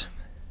leaders.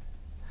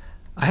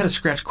 I had a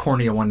scratched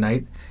cornea one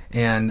night,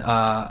 and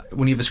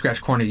when you have a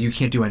scratched cornea, you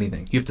can't do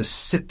anything. You have to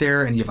sit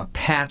there, and you have a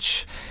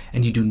patch,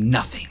 and you do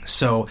nothing.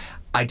 So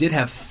I did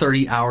have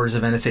 30 hours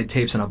of NSA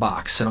tapes in a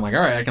box, and I'm like, all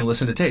right, I can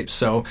listen to tapes.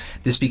 So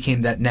this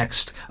became that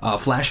next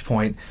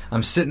flashpoint.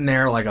 I'm sitting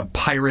there like a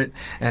pirate,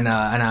 and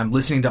I'm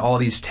listening to all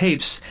these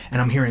tapes, and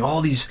I'm hearing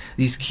all these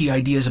key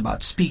ideas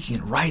about speaking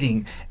and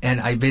writing,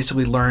 and I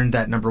basically learned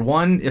that, number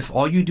one, if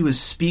all you do is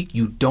speak,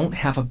 you don't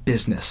have a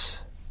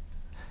business.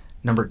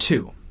 Number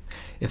two,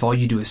 if all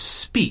you do is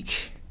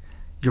speak,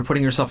 you're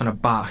putting yourself in a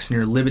box, and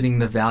you're limiting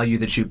the value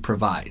that you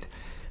provide.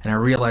 And I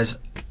realized,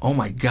 oh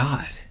my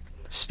God,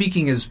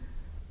 speaking is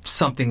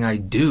something I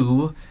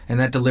do, and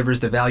that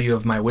delivers the value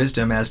of my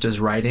wisdom, as does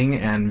writing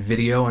and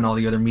video and all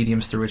the other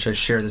mediums through which I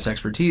share this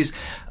expertise.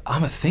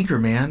 I'm a thinker,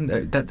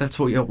 man. That's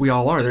what we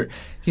all are.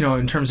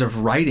 In terms of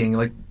writing,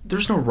 like,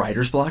 there's no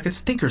writer's block, it's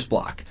thinker's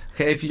block.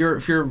 Okay, if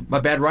you're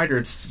a bad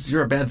writer,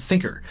 you're a bad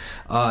thinker.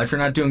 If you're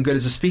not doing good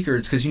as a speaker,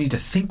 it's because you need to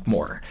think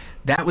more.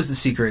 That was the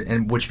secret,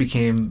 and which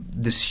became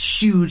this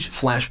huge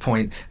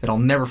flashpoint that I'll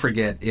never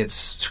forget. It's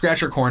scratch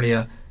your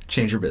cornea,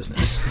 change your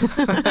business.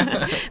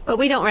 But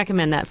we don't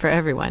recommend that for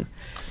everyone.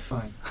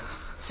 Fine.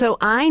 So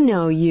I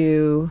know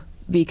you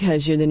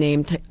because you're the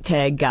name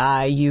tag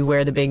guy, you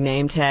wear the big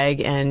name tag,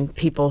 and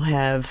people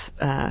have,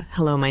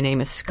 hello, my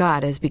name is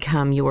Scott, has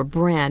become your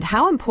brand.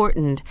 How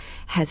important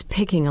has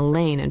picking a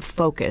lane and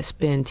focus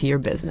been to your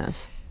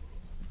business?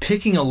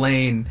 Picking a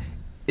lane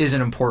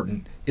isn't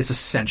important. It's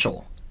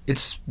essential.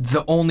 It's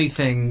the only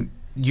thing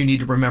you need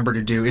to remember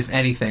to do, if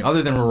anything,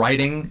 other than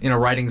writing.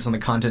 Writing's on the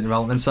content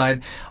development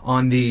side.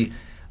 On the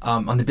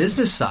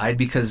business side,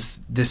 because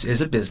this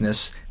is a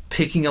business,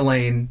 picking a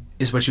lane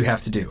is what you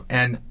have to do.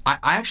 And I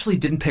actually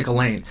didn't pick a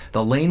lane.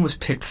 The lane was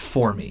picked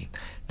for me.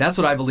 That's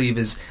what I believe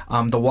is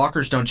the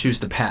walkers don't choose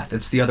the path.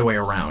 It's the other way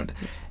around.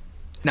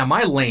 Now,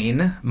 my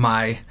lane,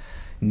 my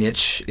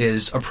niche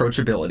is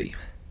approachability.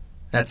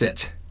 That's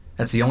it.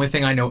 That's the only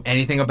thing I know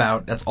anything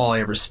about. That's all I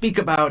ever speak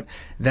about.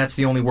 That's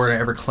the only word I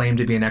ever claim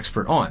to be an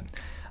expert on.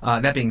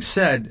 That being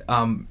said,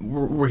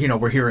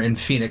 we're here in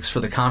Phoenix for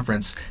the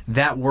conference.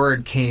 That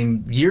word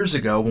came years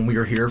ago when we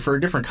were here for a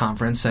different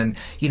conference, and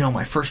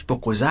my first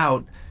book was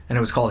out, and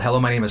it was called Hello,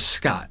 My Name is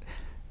Scott.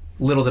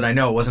 Little did I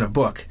know it wasn't a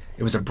book;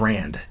 it was a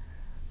brand.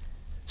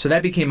 So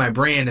that became my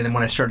brand, and then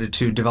when I started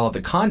to develop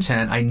the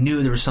content, I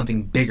knew there was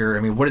something bigger. I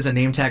mean, what is a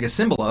name tag a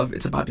symbol of?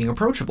 It's about being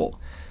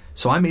approachable.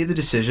 So I made the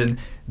decision,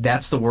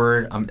 that's the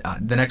word.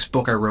 The next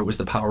book I wrote was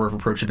The Power of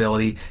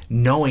Approachability,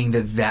 knowing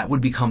that would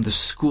become the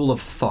school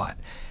of thought.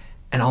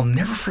 And I'll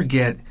never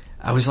forget,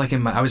 I was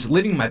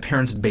living in my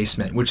parents'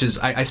 basement, which is,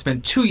 I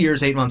spent 2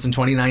 years, 8 months, and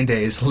 29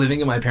 days living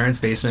in my parents'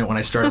 basement when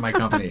I started my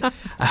company.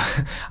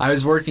 I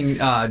was working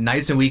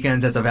nights and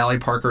weekends as a valet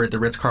parker at the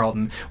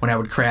Ritz-Carlton when I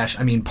would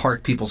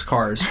park people's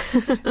cars.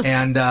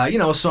 And,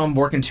 so I'm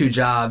working 2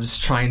 jobs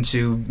trying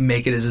to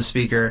make it as a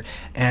speaker.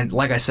 And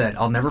like I said,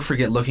 I'll never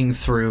forget looking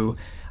through,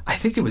 I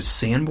think it was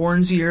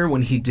Sanborn's year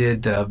when he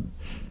did the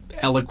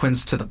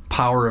eloquence to the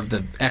power of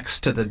the X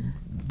to the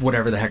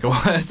whatever the heck it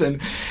was,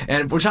 and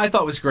which I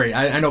thought was great.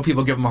 I know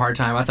people give him a hard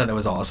time. I thought that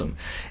was awesome.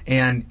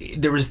 And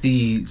there was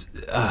the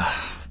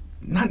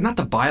not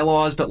the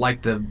bylaws, but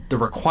like the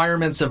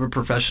requirements of a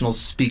professional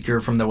speaker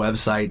from the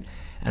website.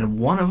 And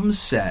one of them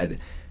said,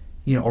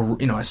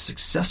 a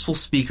successful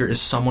speaker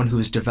is someone who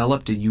has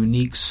developed a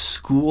unique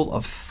school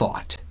of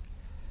thought.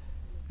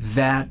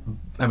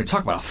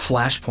 Talk about a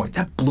flashpoint.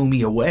 That blew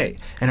me away.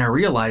 And I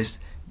realized,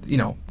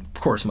 of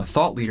course, I'm a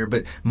thought leader,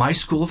 but my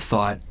school of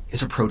thought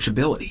is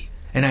approachability.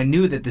 And I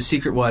knew that the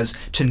secret was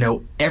to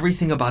know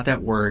everything about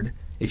that word.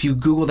 If you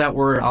Google that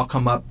word, I'll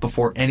come up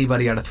before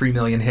anybody out of 3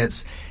 million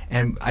hits.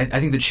 And I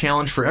think the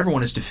challenge for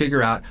everyone is to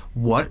figure out,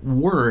 what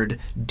word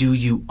do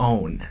you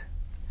own?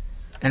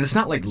 And it's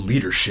not like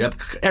leadership.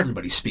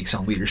 Everybody speaks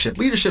on leadership.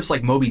 Leadership's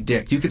like Moby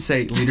Dick. You could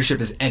say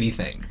leadership is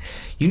anything.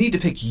 You need to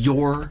pick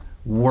your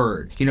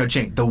word.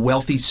 Jane, the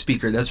wealthy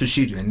speaker, that's what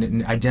you do,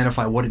 and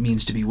identify what it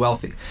means to be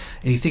wealthy.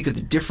 And you think of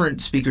the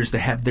different speakers that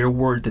have their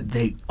word that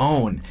they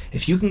own.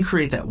 If you can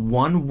create that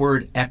one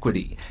word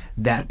equity,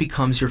 that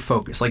becomes your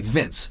focus. Like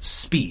Vince,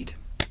 speed.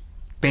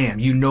 Bam,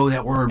 you know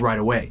that word right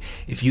away.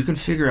 If you can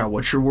figure out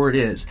what your word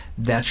is,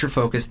 that's your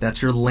focus,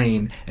 that's your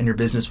lane, and your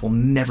business will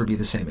never be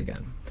the same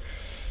again.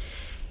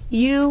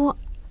 You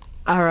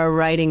are a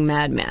writing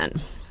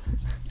madman.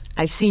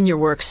 I've seen your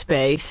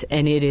workspace,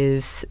 and it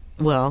is,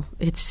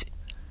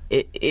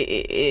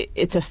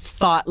 it's a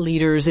thought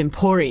leader's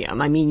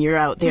emporium. I mean, you're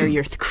out there,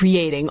 you're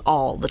creating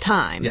all the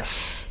time.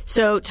 Yes.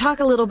 So talk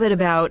a little bit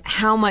about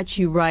how much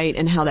you write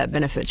and how that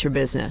benefits your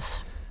business.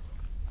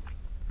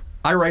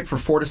 I write for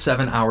 4 to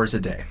 7 hours a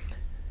day.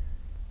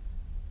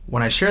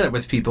 When I share that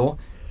with people,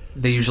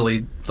 they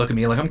usually look at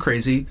me like I'm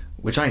crazy,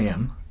 which I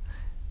am.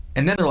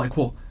 And then they're like,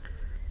 well,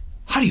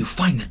 how do you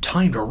find the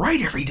time to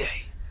write every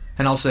day?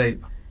 And I'll say,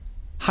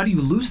 how do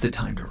you lose the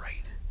time to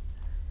write?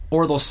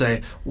 Or they'll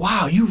say,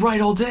 wow, you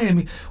write all day. I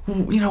mean,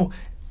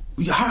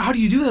 how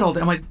do you do that all day?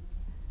 I'm like,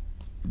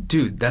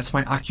 dude, that's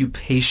my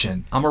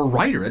occupation. I'm a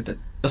writer.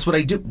 That's what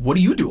I do. What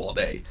do you do all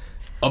day?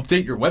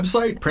 Update your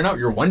website? Print out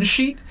your one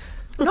sheet?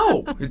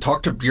 No. You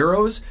talk to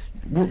bureaus?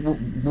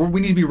 We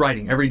need to be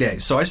writing every day.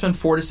 So I spend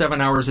 4 to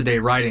 7 hours a day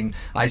writing.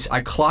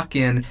 I clock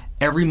in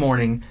every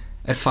morning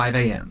at 5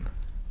 a.m.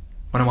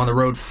 When I'm on the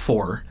road,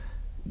 4.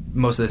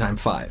 Most of the time,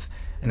 5.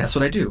 And that's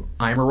what I do.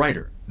 I am a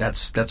writer.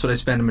 That's what I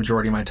spend a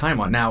majority of my time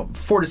on. Now,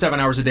 4 to 7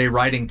 hours a day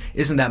writing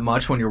isn't that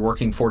much when you're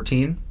working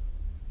 14.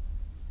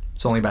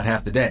 It's only about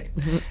half the day.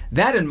 Mm-hmm.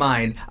 That in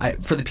mind,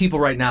 for the people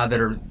right now that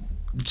are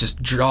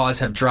just jaws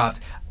have dropped,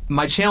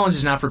 my challenge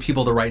is not for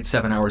people to write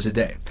 7 hours a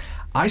day.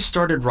 I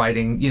started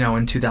writing,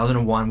 in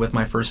 2001 with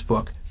my first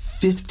book,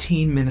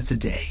 15 minutes a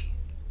day.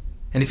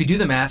 And if you do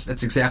the math,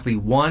 that's exactly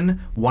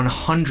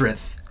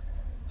 1/100th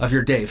of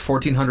your day,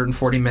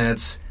 1,440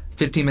 minutes,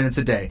 15 minutes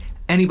a day.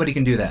 Anybody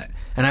can do that.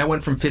 And I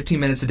went from 15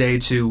 minutes a day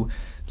to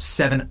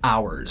 7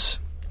 hours.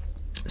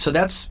 So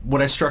that's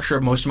what I structure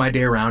most of my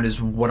day around,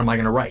 is what am I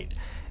going to write?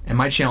 And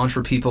my challenge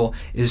for people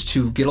is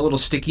to get a little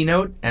sticky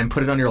note and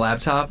put it on your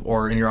laptop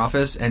or in your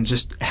office and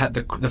just have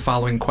the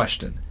following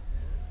question.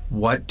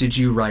 What did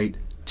you write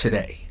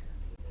today?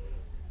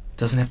 It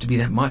doesn't have to be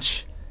that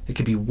much. It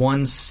could be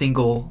one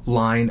single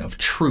line of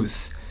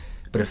truth.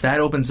 But if that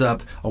opens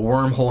up a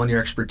wormhole in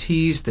your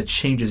expertise that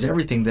changes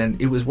everything, then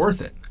it was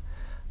worth it.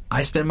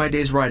 I spend my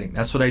days writing.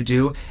 That's what I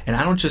do. And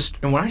I don't just,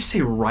 and when I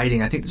say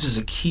writing, I think this is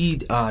a key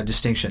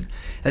distinction.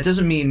 That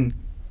doesn't mean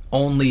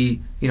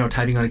only,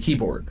 typing on a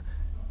keyboard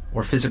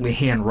or physically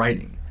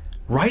handwriting.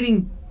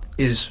 Writing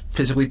is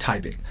physically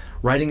typing.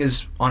 Writing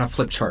is on a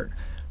flip chart.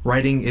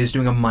 Writing is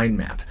doing a mind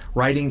map.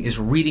 Writing is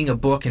reading a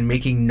book and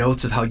making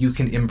notes of how you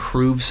can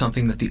improve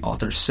something that the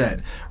author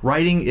said.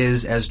 Writing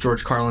is, as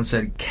George Carlin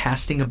said,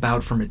 casting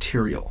about for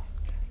material.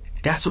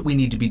 That's what we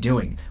need to be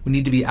doing. We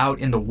need to be out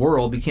in the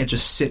world. We can't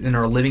just sit in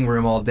our living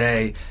room all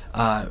day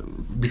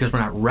because we're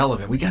not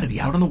relevant. We got to be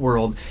out in the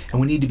world,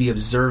 and we need to be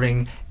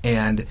observing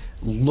and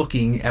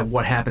looking at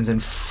what happens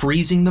and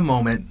freezing the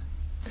moment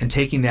and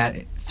taking that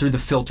through the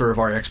filter of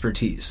our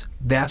expertise.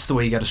 That's the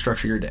way you got to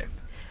structure your day.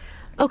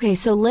 Okay,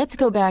 so let's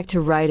go back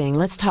to writing.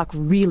 Let's talk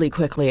really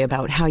quickly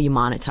about how you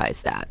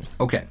monetize that.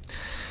 Okay.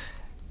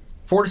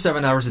 4 to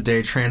 7 hours a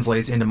day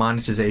translates into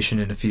monetization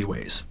in a few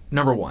ways.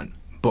 Number one,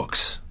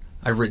 books.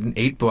 I've written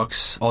 8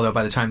 books, although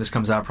by the time this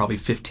comes out, probably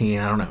 15,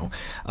 I don't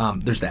know.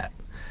 There's that.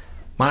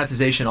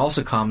 Monetization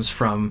also comes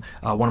from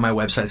one of my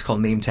websites called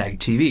NameTag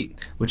TV,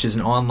 which is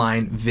an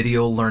online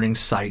video learning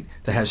site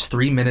that has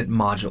 3-minute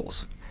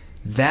modules.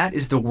 That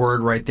is the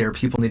word right there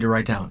people need to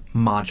write down,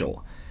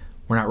 module.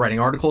 We're not writing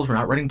articles, we're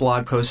not writing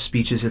blog posts,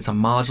 speeches, it's a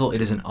module.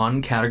 It is an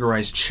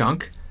uncategorized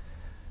chunk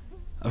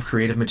of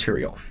creative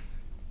material.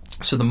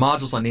 So the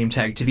modules on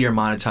NameTag TV are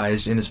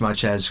monetized in as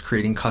much as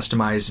creating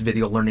customized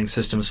video learning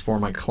systems for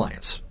my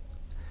clients.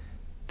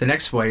 The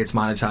next way it's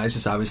monetized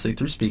is obviously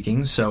through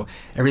speaking. So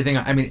everything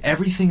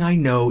I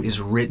know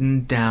is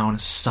written down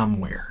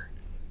somewhere.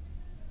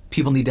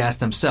 People need to ask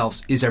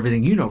themselves, is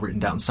everything you know written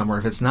down somewhere?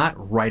 If it's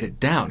not, write it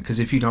down. Because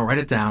if you don't write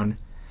it down,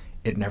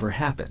 it never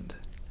happened.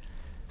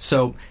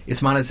 So it's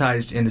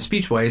monetized in the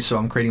speech way. So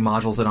I'm creating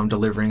modules that I'm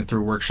delivering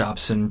through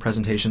workshops and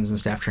presentations and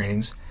staff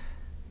trainings.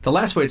 The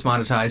last way it's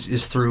monetized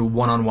is through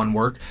one-on-one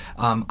work.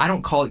 I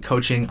don't call it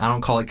coaching. I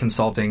don't call it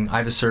consulting. I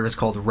have a service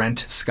called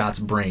Rent Scott's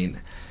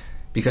Brain.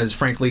 Because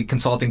frankly,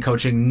 consulting,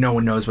 coaching, no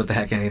one knows what the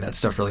heck any of that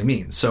stuff really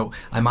means. So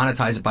I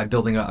monetize it by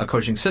building a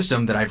coaching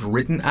system that I've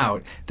written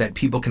out that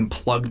people can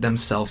plug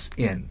themselves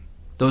in.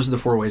 Those are the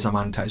 4 ways I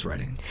monetize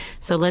writing.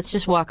 So let's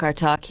just walk our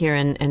talk here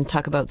and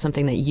talk about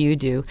something that you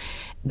do.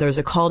 There's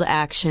a call to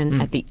action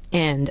at the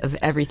end of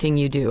everything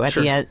you do, at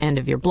the end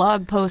of your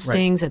blog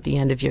postings, at the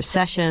end of your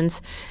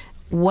sessions.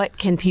 What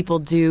can people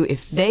do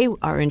if they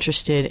are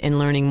interested in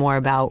learning more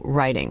about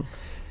writing?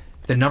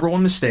 The number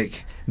one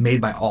mistake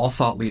made by all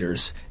thought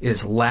leaders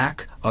is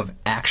lack of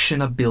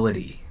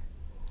actionability.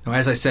 Now,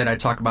 as I said, I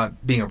talk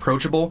about being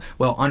approachable.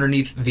 Well,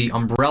 underneath the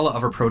umbrella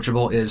of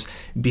approachable is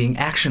being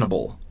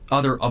actionable,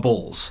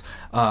 other-ables.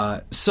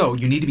 So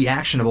you need to be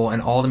actionable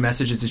in all the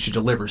messages that you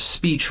deliver,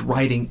 speech,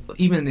 writing,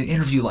 even an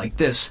interview like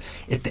this.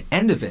 At the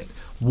end of it,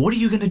 what are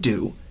you going to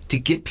do to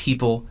get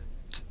people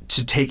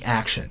to take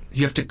action?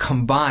 You have to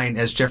combine,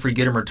 as Jeffrey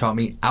Gitomer taught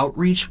me,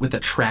 outreach with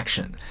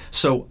attraction.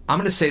 So I'm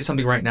going to say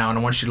something right now, and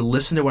I want you to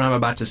listen to what I'm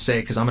about to say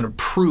because I'm going to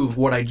prove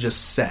what I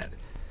just said.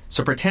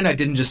 So pretend I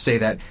didn't just say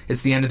that.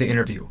 It's the end of the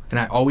interview.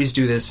 And I always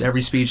do this,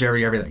 every speech,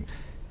 everything.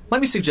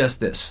 Let me suggest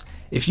this.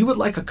 If you would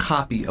like a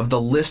copy of the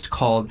list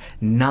called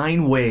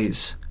 9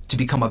 Ways to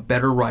Become a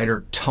Better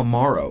Writer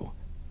tomorrow,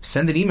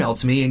 send an email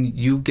to me and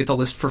you get the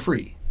list for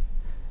free.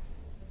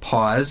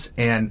 Pause,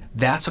 and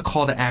that's a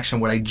call to action,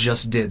 what I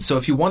just did. So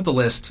if you want the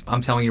list,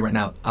 I'm telling you right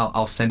now,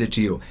 I'll send it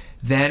to you.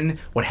 Then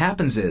what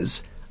happens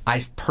is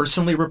I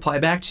personally reply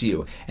back to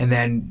you, and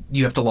then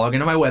you have to log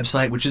into my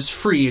website, which is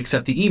free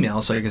except the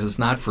email, so I guess it's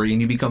not free, and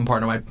you become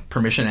part of my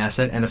permission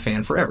asset and a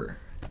fan forever.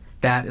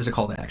 That is a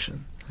call to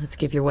action. Let's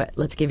give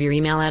your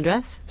email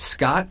address.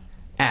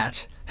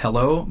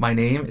 Scott@hello, my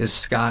name is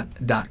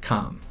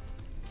Scott.com.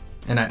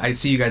 And I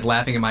see you guys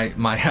laughing at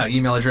my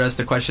email address.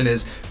 The question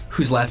is,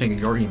 who's laughing at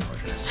your email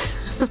address?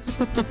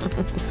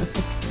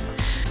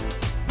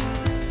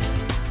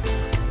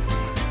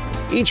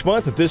 Each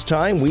month at this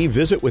time, we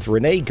visit with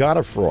Renee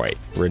Godefroy.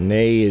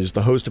 Renee is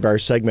the host of our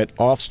segment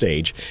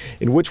Offstage,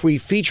 in which we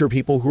feature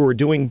people who are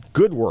doing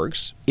good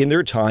works in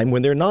their time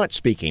when they're not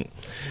speaking.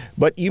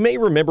 But you may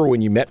remember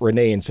when you met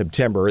Renee in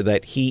September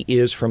that he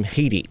is from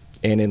Haiti.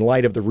 And in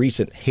light of the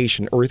recent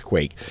Haitian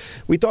earthquake,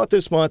 we thought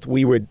this month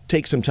we would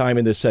take some time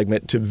in this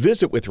segment to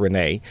visit with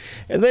Renee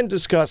and then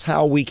discuss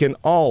how we can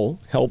all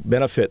help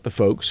benefit the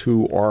folks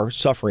who are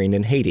suffering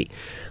in Haiti.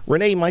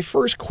 Renee, my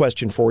first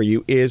question for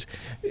you is,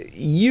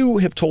 you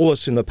have told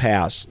us in the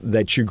past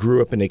that you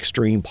grew up in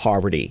extreme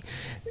poverty.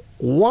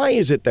 Why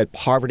is it that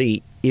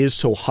poverty is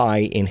so high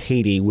in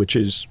Haiti, which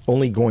is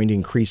only going to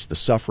increase the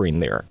suffering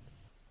there?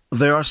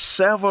 There are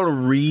several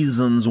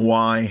reasons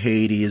why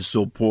Haiti is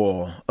so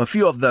poor. A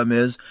few of them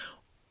is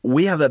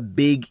we have a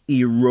big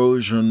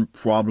erosion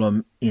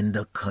problem in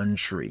the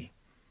country.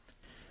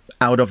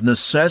 Out of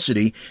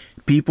necessity,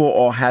 people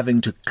are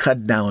having to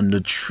cut down the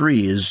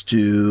trees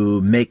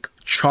to make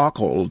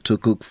charcoal to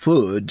cook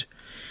food.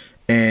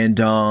 And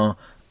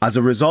as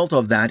a result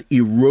of that,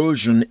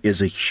 erosion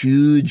is a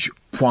huge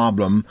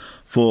problem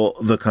for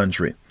the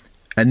country.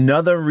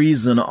 Another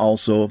reason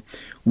also,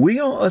 we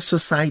are a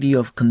society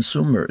of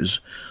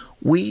consumers.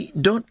 we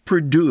don't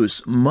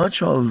produce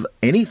much of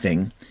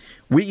anything.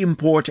 We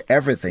import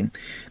everything.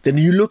 Then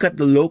you look at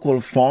the local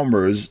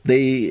farmers,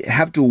 they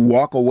have to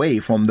walk away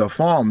from the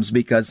farms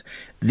because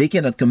they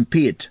cannot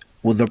compete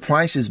with the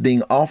prices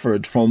being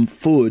offered from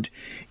food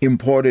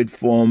imported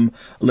from,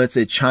 let's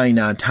say,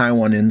 China,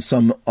 Taiwan, and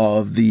some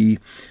of the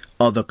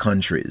other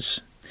countries.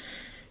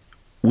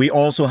 We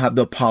also have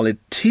the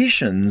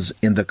politicians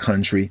in the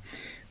country.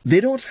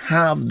 They don't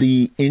have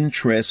the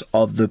interests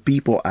of the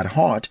people at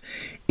heart.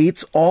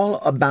 It's all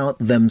about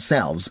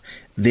themselves.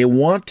 They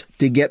want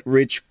to get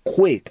rich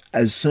quick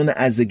as soon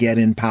as they get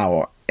in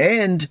power.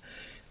 And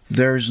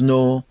there's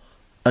no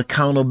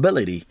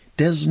accountability.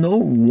 There's no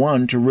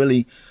one to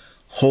really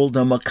hold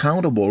them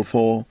accountable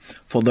for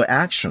their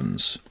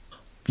actions.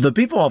 The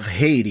people of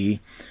Haiti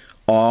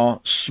are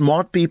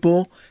smart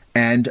people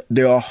and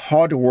they are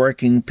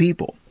hardworking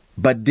people,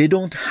 but they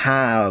don't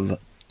have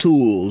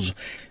tools.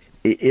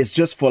 It's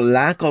just for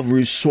lack of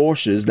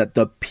resources that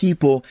the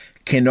people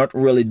cannot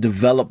really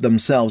develop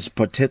themselves,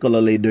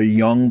 particularly the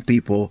young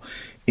people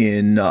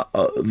in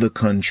the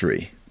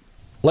country.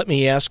 Let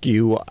me ask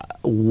you,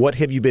 what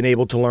have you been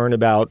able to learn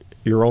about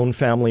your own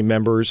family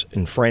members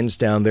and friends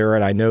down there?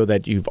 And I know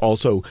that you've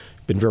also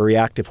been very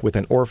active with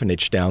an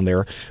orphanage down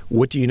there.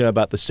 What do you know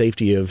about the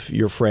safety of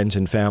your friends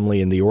and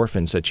family and the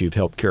orphans that you've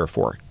helped care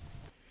for?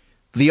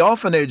 The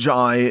orphanage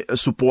I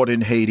support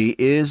in Haiti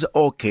is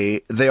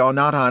okay. They are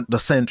not at the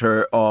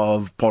center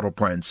of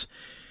Port-au-Prince.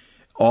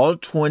 All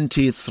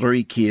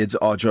 23 kids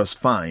are just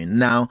fine.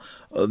 Now,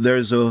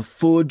 there's a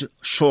food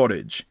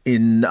shortage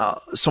in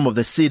some of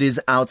the cities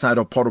outside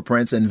of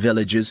Port-au-Prince and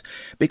villages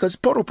because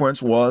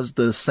Port-au-Prince was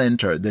the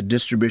center, the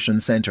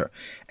distribution center,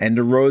 and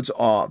the roads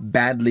are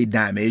badly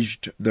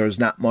damaged. There's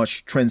not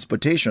much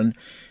transportation,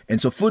 and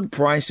so food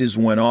prices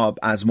went up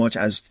as much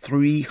as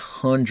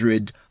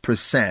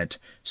 300%.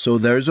 So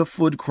there's a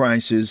food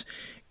crisis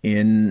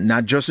in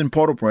not just in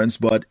Port-au-Prince,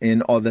 but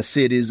in other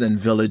cities and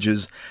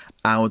villages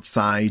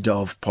outside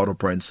of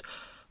Port-au-Prince.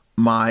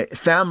 My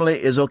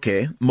family is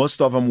okay.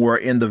 Most of them were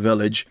in the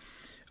village.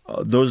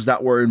 Those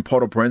that were in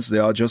Port-au-Prince, they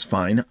are just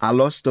fine. I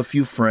lost a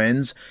few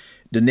friends.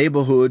 The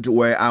neighborhood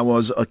where I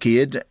was a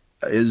kid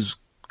is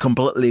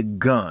completely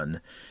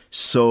gone.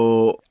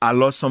 So I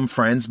lost some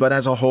friends, but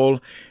as a whole,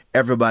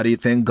 everybody,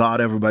 thank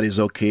God, everybody's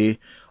okay.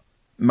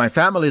 My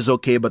family is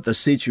okay, but the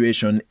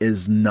situation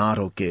is not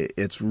okay.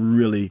 It's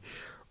really,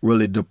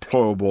 really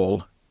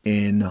deplorable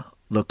in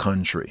the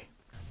country.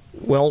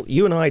 Well,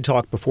 you and I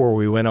talked before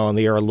we went on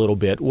the air a little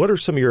bit. What are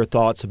some of your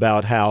thoughts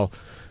about how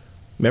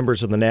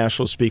members of the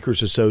National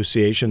Speakers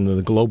Association and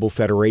the Global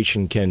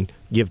Federation can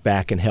give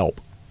back and help?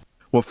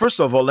 Well,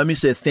 first of all, let me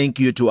say thank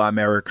you to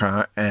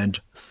America and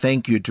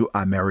thank you to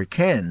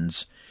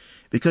Americans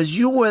because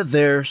you were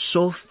there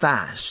so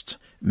fast.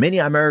 Many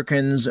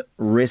Americans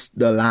risked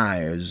their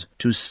lives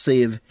to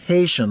save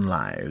Haitian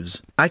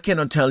lives. I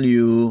cannot tell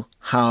you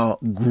how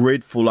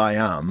grateful I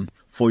am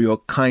for your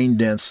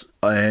kindness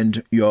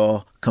and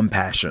your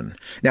compassion.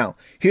 Now,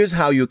 here's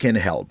how you can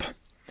help.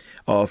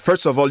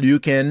 First of all, you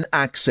can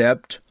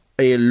accept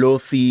a low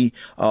fee.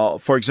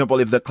 For example,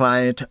 if the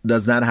client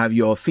does not have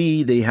your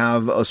fee, they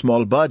have a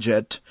small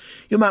budget,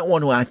 you might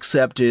want to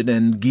accept it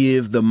and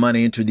give the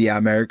money to the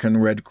American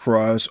Red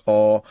Cross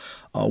or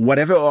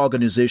whatever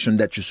organization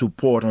that you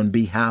support on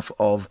behalf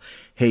of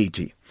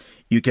Haiti.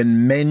 You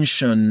can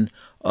mention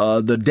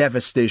the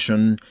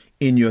devastation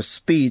in your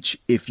speech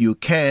if you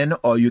can,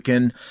 or you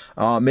can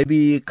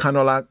maybe kind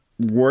of like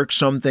work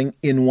something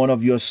in one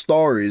of your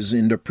stories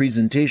in the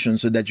presentation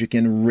so that you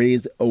can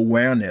raise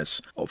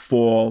awareness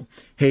for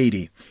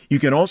Haiti. You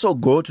can also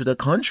go to the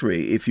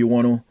country if you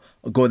want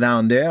to go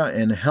down there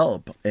and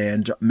help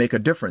and make a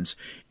difference.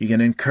 You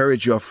can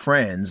encourage your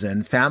friends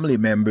and family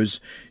members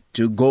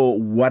to go,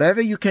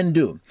 whatever you can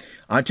do.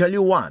 I tell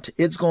you what,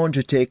 it's going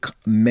to take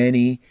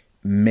many,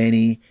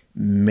 many,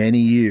 many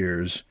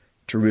years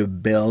to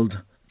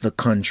rebuild the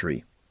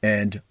country.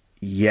 And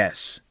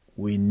yes,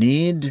 we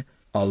need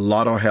a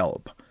lot of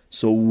help.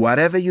 So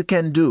whatever you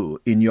can do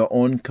in your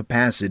own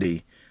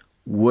capacity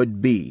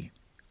would be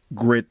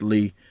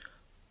greatly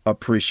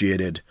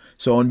appreciated.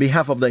 So on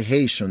behalf of the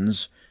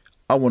Haitians,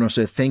 I want to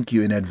say thank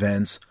you in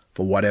advance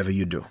for whatever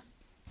you do.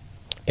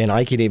 And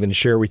I can even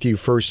share with you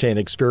firsthand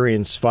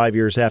experience 5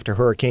 years after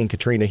Hurricane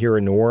Katrina here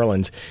in New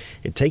Orleans.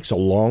 It takes a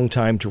long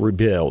time to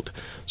rebuild.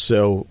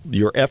 So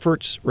your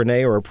efforts,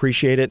 Renee, are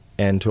appreciated.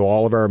 And to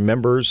all of our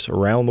members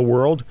around the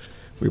world,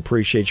 we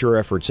appreciate your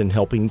efforts in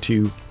helping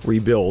to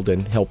rebuild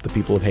and help the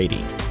people of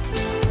Haiti.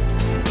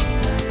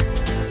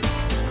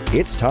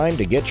 It's time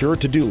to get your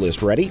to-do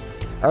list ready.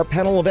 Our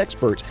panel of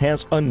experts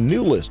has a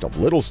new list of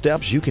little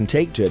steps you can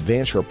take to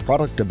advance your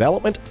product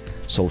development,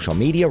 social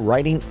media,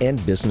 writing,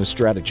 and business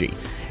strategy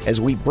as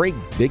we break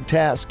big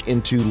tasks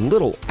into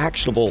little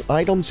actionable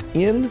items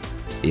in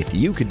If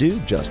You Could Do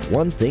Just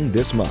One Thing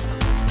This Month.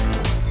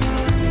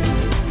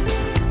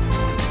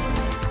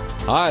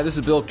 Hi, this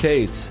is Bill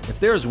Cates. If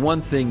there's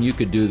one thing you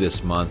could do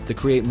this month to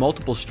create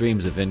multiple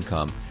streams of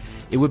income,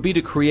 it would be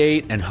to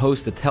create and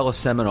host a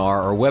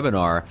teleseminar or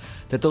webinar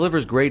that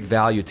delivers great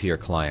value to your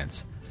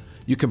clients.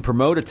 You can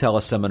promote a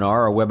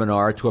teleseminar or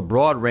webinar to a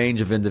broad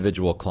range of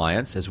individual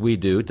clients, as we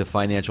do to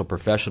financial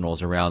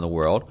professionals around the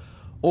world,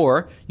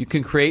 or you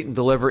can create and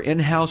deliver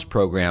in-house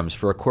programs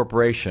for a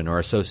corporation or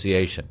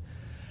association.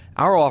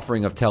 Our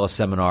offering of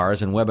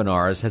teleseminars and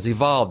webinars has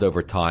evolved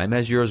over time,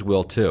 as yours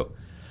will too.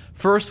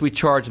 First, we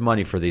charged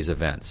money for these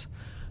events.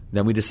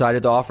 Then we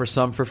decided to offer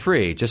some for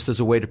free, just as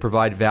a way to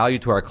provide value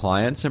to our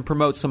clients and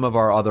promote some of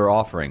our other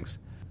offerings.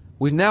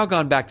 We've now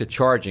gone back to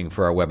charging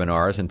for our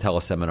webinars and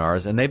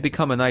teleseminars, and they've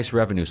become a nice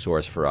revenue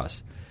source for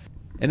us.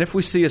 And if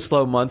we see a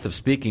slow month of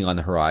speaking on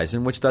the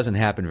horizon, which doesn't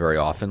happen very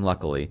often,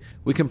 luckily,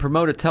 we can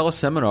promote a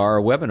teleseminar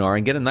or webinar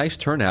and get a nice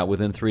turnout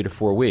within 3 to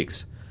 4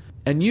 weeks.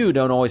 And you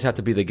don't always have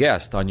to be the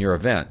guest on your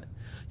event.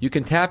 You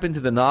can tap into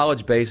the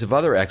knowledge base of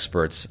other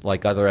experts,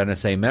 like other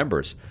NSA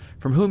members,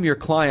 from whom your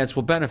clients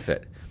will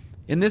benefit.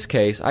 In this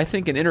case, I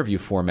think an interview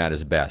format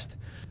is best.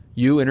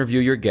 You interview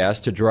your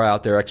guests to draw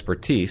out their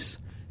expertise,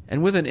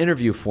 and with an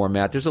interview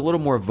format, there's a little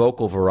more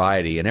vocal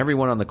variety, and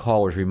everyone on the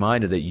call is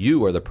reminded that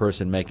you are the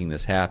person making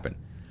this happen.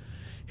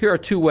 Here are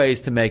 2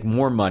 ways to make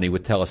more money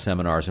with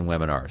teleseminars and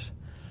webinars.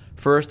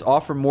 First,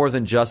 offer more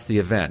than just the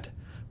event.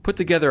 Put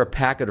together a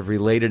packet of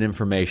related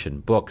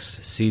information, books,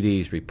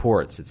 CDs,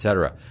 reports,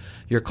 etc.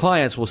 Your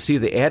clients will see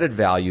the added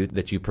value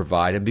that you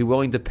provide and be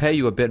willing to pay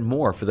you a bit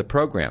more for the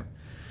program.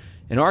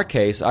 In our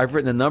case, I've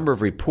written a number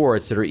of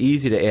reports that are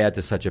easy to add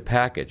to such a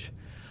package.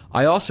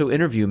 I also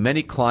interview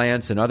many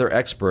clients and other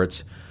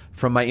experts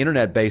from my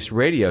internet-based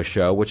radio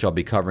show, which I'll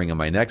be covering in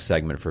my next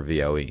segment for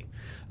VOE.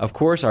 Of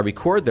course, I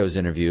record those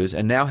interviews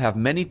and now have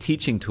many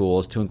teaching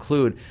tools to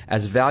include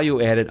as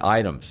value-added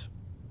items.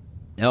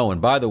 Oh,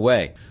 and by the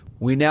way,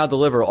 we now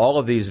deliver all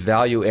of these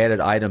value-added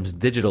items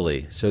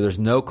digitally, so there's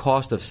no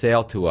cost of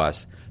sale to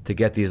us to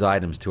get these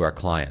items to our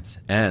clients,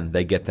 and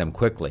they get them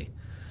quickly.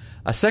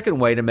 A second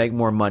way to make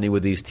more money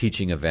with these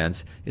teaching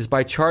events is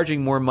by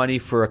charging more money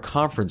for a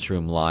conference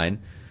room line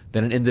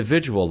than an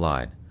individual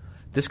line.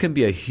 This can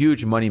be a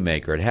huge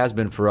moneymaker. It has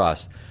been for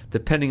us,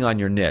 depending on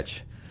your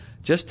niche.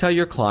 Just tell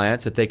your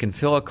clients that they can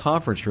fill a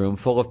conference room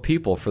full of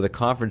people for the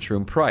conference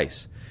room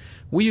price.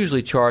 We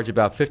usually charge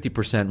about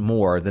 50%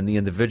 more than the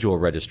individual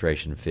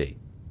registration fee.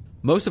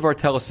 Most of our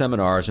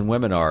teleseminars and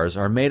webinars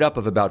are made up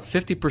of about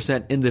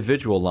 50%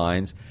 individual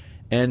lines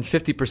and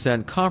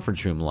 50%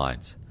 conference room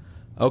lines.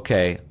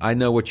 Okay, I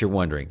know what you're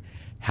wondering.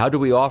 How do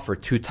we offer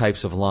 2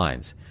 types of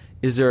lines?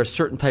 Is there a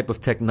certain type of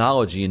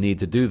technology you need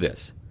to do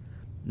this?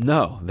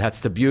 No, that's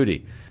the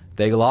beauty.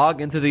 They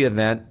log into the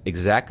event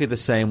exactly the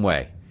same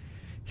way.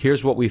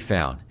 Here's what we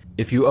found.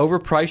 If you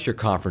overprice your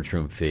conference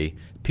room fee,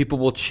 people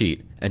will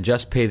cheat and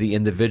just pay the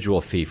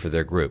individual fee for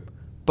their group.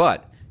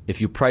 But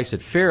if you price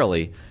it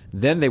fairly,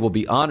 then they will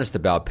be honest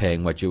about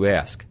paying what you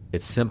ask.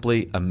 It's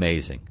simply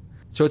amazing.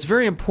 So it's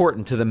very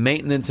important to the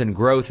maintenance and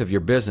growth of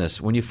your business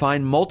when you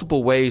find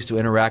multiple ways to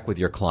interact with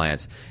your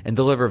clients and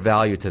deliver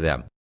value to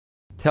them.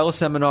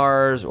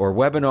 Teleseminars or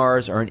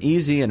webinars are an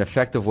easy and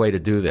effective way to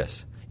do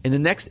this. In the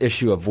next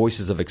issue of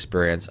Voices of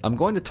Experience, I'm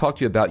going to talk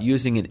to you about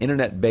using an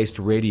internet-based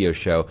radio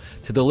show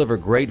to deliver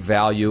great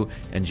value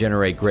and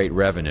generate great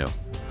revenue.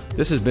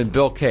 This has been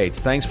Bill Cates.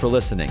 Thanks for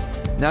listening.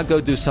 Now go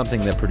do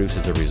something that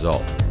produces a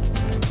result.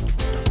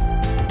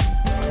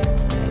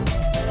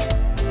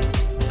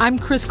 I'm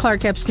Chris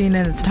Clark Epstein,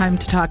 and it's time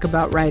to talk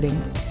about writing.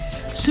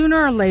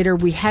 Sooner or later,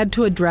 we had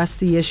to address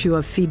the issue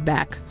of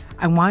feedback.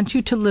 I want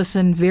you to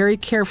listen very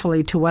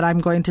carefully to what I'm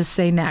going to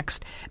say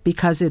next,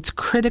 because it's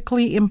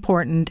critically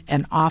important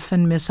and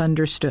often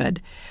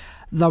misunderstood.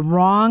 The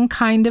wrong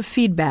kind of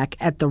feedback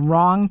at the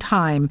wrong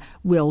time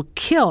will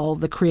kill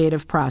the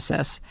creative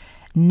process.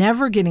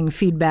 Never getting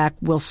feedback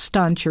will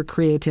stunt your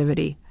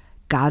creativity.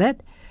 Got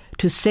it?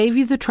 To save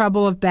you the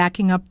trouble of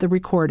backing up the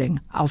recording,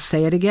 I'll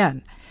say it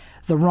again.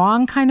 The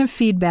wrong kind of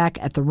feedback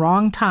at the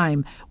wrong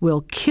time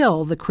will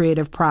kill the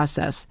creative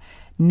process.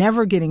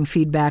 Never getting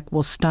feedback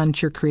will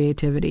stunt your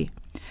creativity.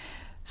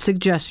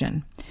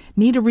 Suggestion.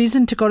 Need a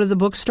reason to go to the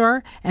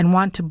bookstore and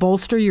want to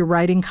bolster your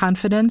writing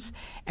confidence?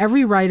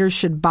 Every writer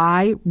should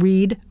buy,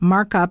 read,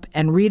 mark up,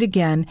 and read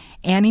again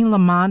Annie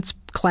Lamont's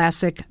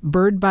classic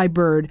Bird by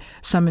Bird,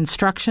 Some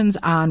Instructions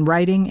on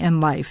Writing and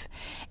Life.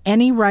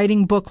 Any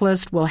writing book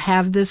list will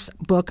have this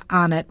book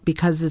on it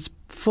because it's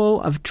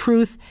full of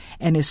truth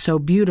and is so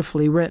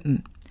beautifully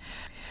written.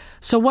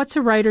 So what's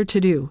a writer to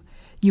do?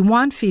 You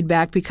want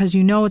feedback because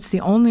you know it's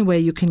the only way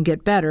you can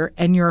get better,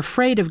 and you're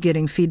afraid of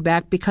getting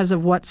feedback because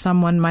of what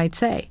someone might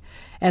say.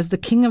 As the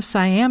King of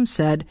Siam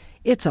said,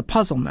 it's a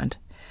puzzlement.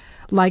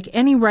 Like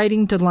any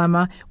writing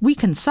dilemma, we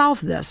can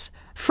solve this.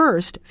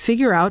 First,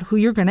 figure out who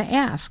you're going to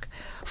ask.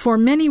 For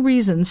many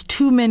reasons,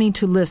 too many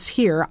to list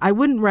here, I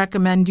wouldn't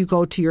recommend you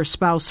go to your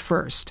spouse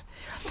first.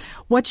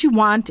 What you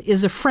want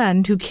is a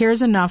friend who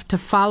cares enough to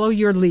follow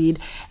your lead,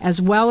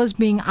 as well as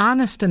being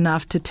honest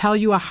enough to tell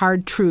you a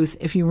hard truth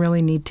if you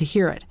really need to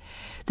hear it.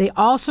 They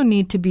also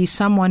need to be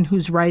someone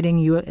whose writing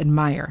you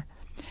admire.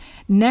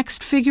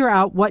 Next, figure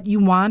out what you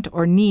want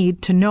or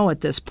need to know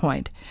at this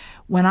point.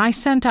 When I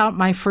sent out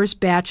my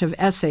first batch of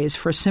essays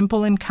for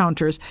Simple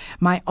Encounters,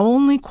 my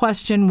only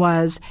question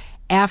was,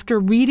 After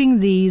reading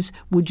these,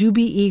 would you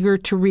be eager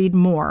to read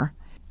more?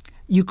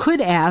 You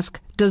could ask,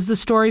 does the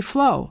story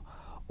flow?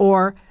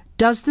 Or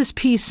does this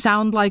piece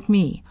sound like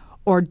me?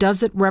 Or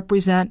does it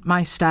represent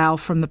my style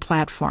from the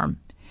platform?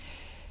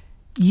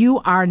 You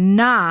are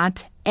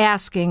not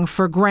asking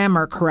for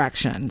grammar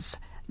corrections.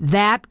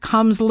 That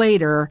comes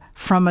later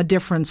from a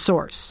different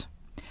source.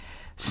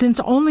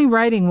 Since only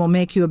writing will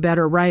make you a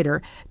better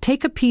writer,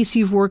 take a piece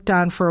you've worked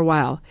on for a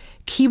while,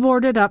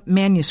 keyboard it up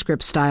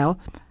manuscript style,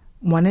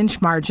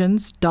 1-inch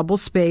margins,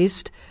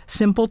 double-spaced,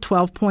 simple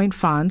 12-point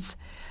fonts,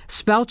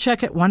 spell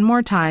check it one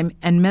more time,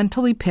 and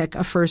mentally pick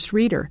a first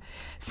reader.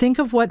 Think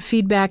of what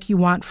feedback you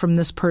want from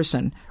this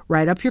person.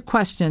 Write up your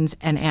questions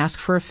and ask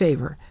for a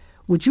favor.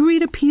 Would you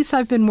read a piece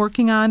I've been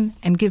working on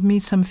and give me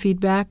some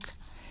feedback?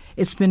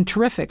 It's been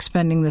terrific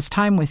spending this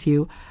time with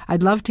you.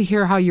 I'd love to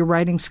hear how your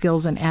writing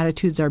skills and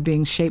attitudes are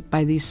being shaped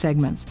by these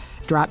segments.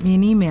 Drop me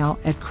an email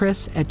at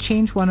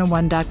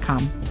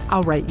chris@change101.com.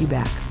 I'll write you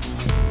back.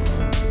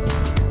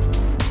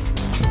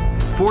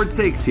 Ford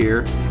Sakes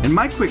here, and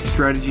my quick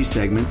strategy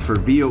segments for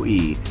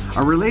VOE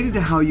are related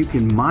to how you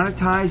can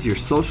monetize your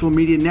social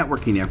media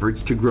networking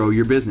efforts to grow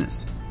your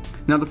business.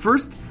 Now, the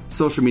first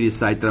social media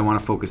site that I want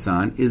to focus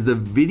on is the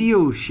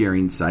video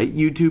sharing site,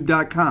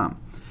 youtube.com.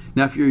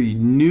 Now, if you're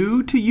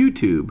new to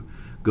YouTube,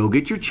 go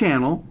get your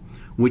channel,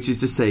 which is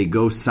to say,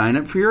 go sign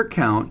up for your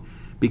account,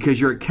 because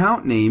your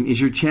account name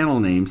is your channel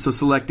name, so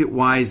select it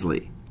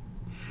wisely.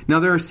 Now,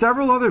 there are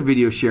several other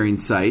video sharing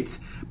sites,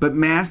 but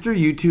master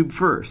YouTube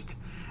first.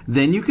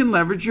 Then you can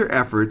leverage your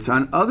efforts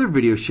on other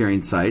video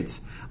sharing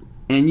sites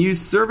and use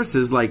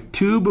services like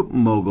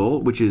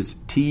TubeMogul, which is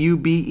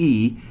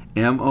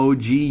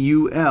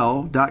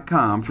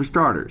TubeMogul.com for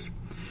starters.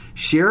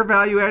 Share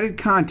value-added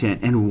content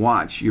and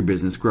watch your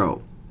business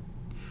grow.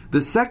 The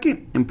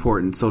second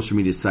important social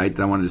media site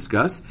that I want to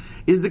discuss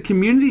is the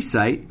community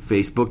site,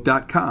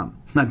 Facebook.com.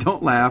 Now,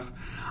 don't laugh.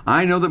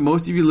 I know that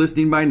most of you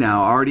listening by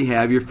now already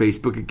have your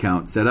Facebook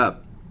account set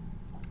up.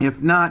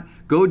 If not,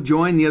 go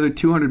join the other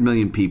 200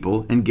 million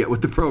people and get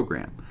with the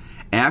program.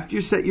 After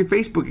you set your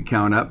Facebook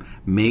account up,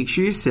 make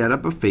sure you set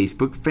up a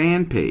Facebook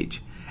fan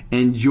page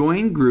and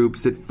join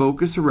groups that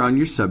focus around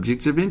your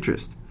subjects of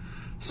interest.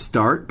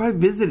 Start by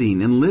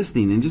visiting and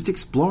listening and just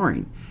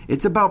exploring.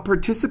 It's about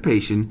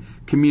participation,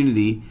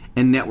 community,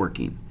 and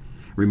networking.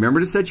 Remember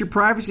to set your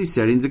privacy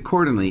settings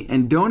accordingly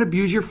and don't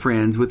abuse your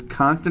friends with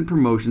constant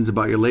promotions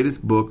about your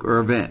latest book or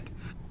event.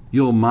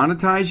 You'll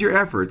monetize your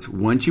efforts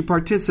once you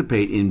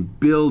participate in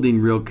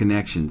building real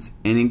connections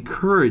and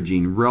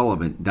encouraging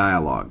relevant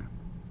dialogue.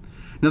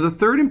 Now, the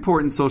third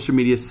important social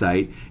media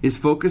site is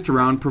focused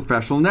around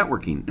professional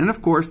networking, and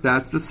of course,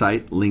 that's the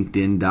site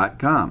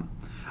LinkedIn.com.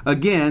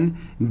 Again,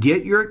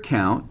 get your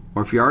account,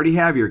 or if you already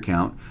have your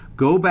account,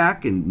 go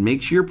back and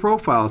make sure your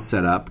profile is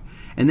set up,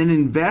 and then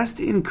invest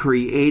in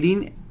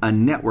creating a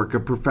network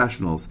of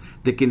professionals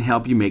that can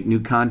help you make new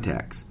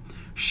contacts.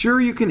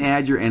 Sure, you can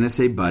add your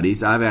NSA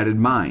buddies. I've added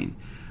mine.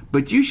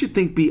 But you should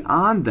think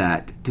beyond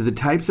that to the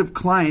types of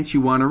clients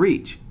you want to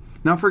reach.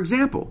 Now, for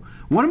example,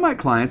 one of my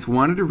clients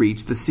wanted to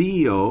reach the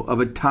CEO of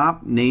a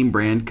top name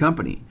brand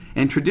company,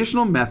 and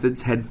traditional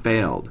methods had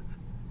failed.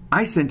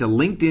 I sent a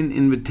LinkedIn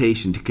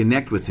invitation to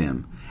connect with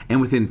him,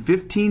 and within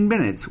 15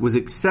 minutes was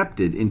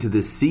accepted into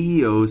the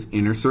CEO's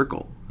inner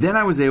circle. Then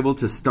I was able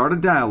to start a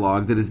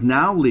dialogue that is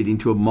now leading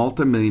to a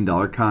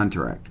multi-million-dollar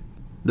contract.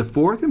 The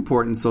fourth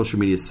important social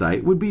media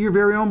site would be your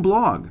very own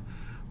blog,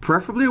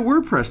 preferably a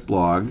WordPress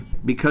blog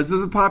because of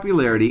the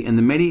popularity and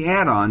the many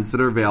add-ons that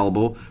are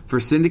available for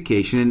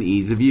syndication and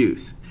ease of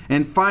use.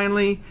 And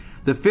finally,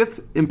 the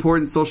fifth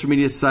important social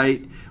media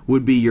site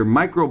would be your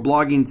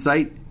microblogging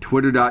site,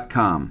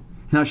 Twitter.com.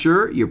 Now,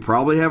 sure, you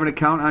probably have an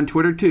account on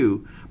Twitter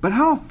too, but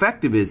how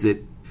effective is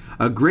it?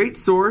 A great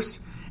source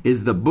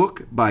is the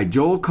book by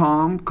Joel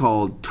Comm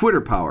called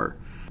Twitter Power.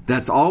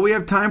 That's all we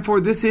have time for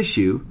this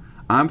issue.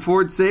 I'm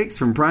Ford Sakes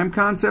from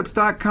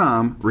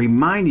PrimeConcepts.com,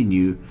 reminding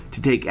you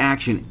to take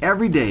action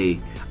every day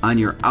on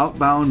your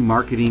outbound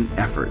marketing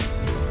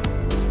efforts.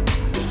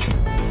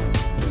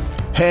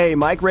 Hey,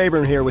 Mike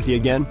Rayburn here with you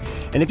again.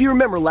 And if you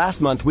remember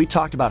last month, we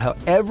talked about how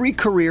every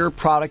career,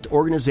 product,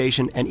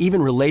 organization, and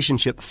even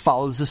relationship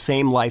follows the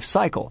same life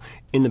cycle.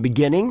 In the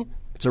beginning,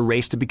 it's a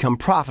race to become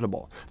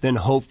profitable. Then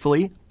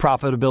hopefully,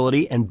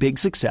 profitability and big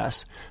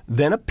success.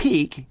 Then a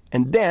peak.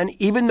 And then,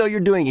 even though you're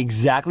doing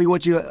exactly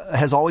what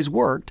has always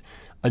worked,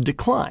 a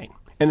decline.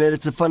 And then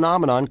it's a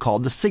phenomenon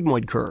called the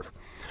sigmoid curve.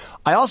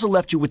 I also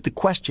left you with the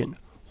question,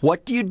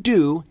 what do you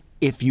do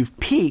if you've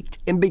peaked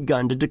and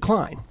begun to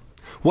decline?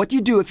 What do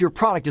you do if your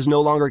product is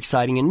no longer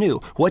exciting and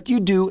new? What do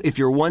you do if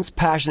your once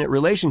passionate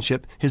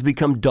relationship has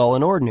become dull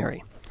and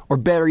ordinary? Or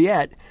better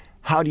yet,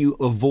 how do you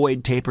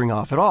avoid tapering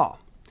off at all?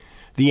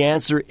 The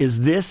answer is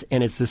this,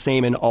 and it's the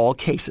same in all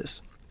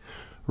cases.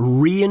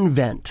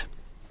 Reinvent.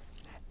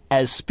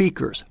 As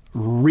speakers,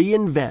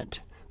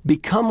 reinvent.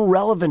 Become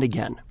relevant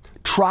again.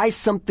 Try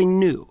something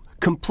new.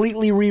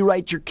 Completely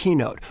rewrite your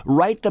keynote.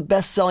 Write the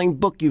best-selling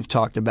book you've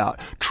talked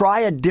about. Try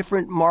a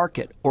different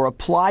market or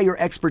apply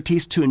your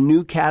expertise to a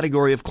new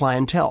category of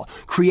clientele.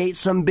 Create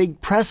some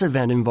big press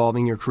event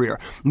involving your career.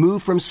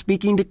 Move from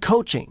speaking to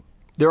coaching.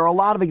 There are a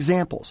lot of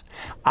examples.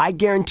 I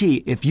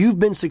guarantee if you've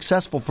been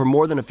successful for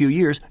more than a few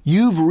years,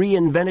 you've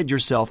reinvented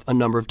yourself a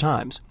number of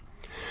times.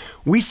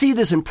 We see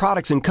this in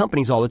products and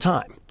companies all the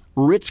time.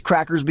 Ritz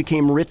crackers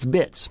became Ritz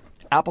Bits.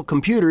 Apple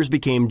computers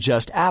became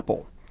just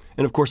Apple.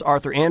 And of course,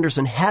 Arthur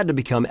Andersen had to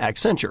become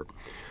Accenture.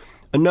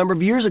 A number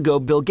of years ago,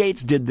 Bill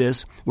Gates did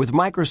this with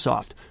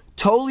Microsoft,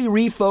 totally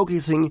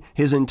refocusing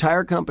his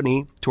entire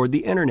company toward the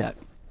internet.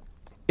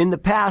 In the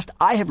past,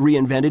 I have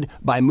reinvented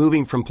by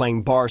moving from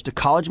playing bars to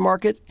college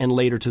market and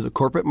later to the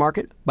corporate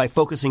market, by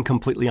focusing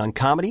completely on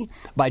comedy,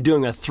 by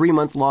doing a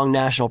 3-month-long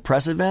national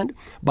press event,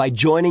 by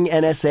joining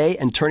NSA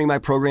and turning my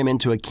program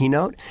into a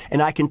keynote.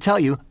 And I can tell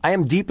you, I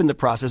am deep in the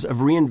process of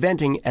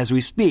reinventing as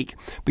we speak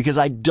because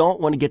I don't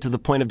want to get to the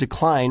point of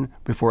decline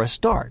before I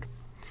start.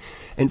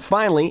 And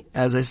finally,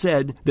 as I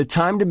said, the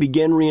time to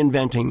begin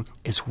reinventing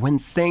is when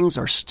things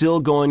are still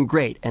going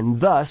great,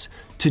 and thus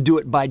to do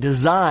it by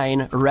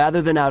design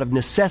rather than out of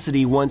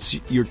necessity once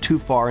you're too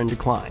far in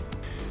decline.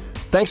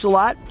 Thanks a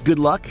lot, good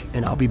luck,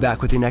 and I'll be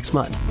back with you next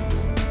month.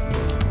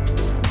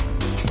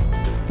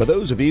 For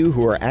those of you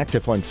who are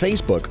active on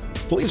Facebook,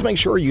 please make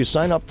sure you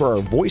sign up for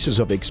our Voices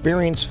of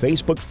Experience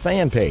Facebook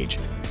fan page,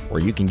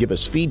 where you can give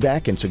us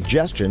feedback and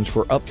suggestions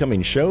for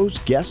upcoming shows,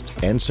 guests,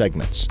 and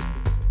segments.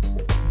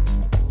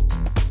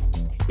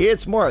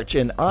 It's March,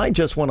 and I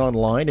just went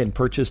online and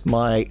purchased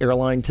my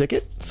airline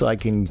ticket so I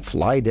can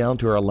fly down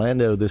to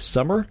Orlando this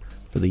summer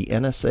for the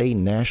NSA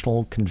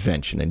National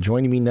Convention. And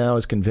joining me now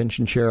is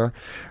Convention Chair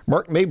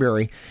Mark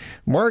Mayberry.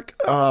 Mark,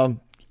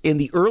 in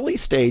the early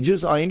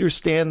stages, I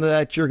understand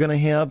that you're going to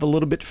have a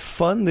little bit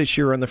fun this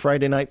year on the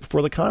Friday night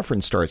before the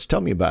conference starts. Tell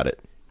me about it.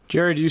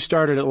 Jared, you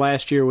started it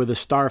last year with a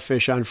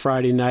starfish on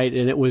Friday night,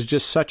 and it was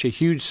just such a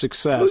huge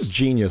success. It was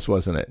genius,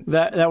 wasn't it?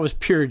 That was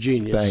pure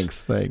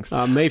genius. Thanks.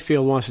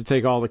 Mayfield wants to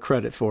take all the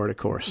credit for it, of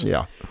course.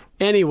 Yeah.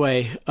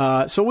 Anyway,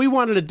 so we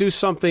wanted to do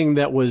something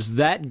that was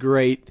that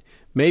great,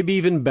 maybe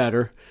even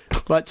better,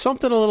 but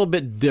something a little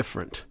bit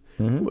different.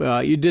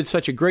 Mm-hmm. You did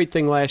such a great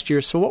thing last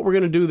year, so what we're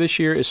going to do this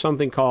year is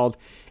something called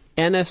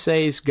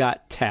NSA's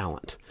Got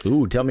Talent.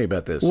 Ooh, tell me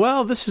about this.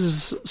 Well, this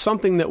is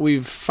something that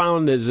we've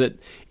found is that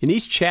in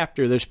each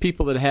chapter, there's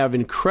people that have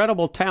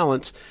incredible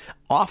talents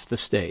off the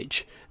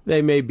stage.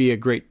 They may be a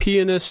great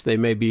pianist. They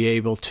may be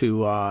able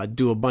to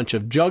do a bunch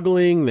of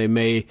juggling. They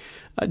may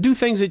do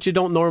things that you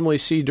don't normally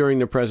see during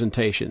the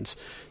presentations.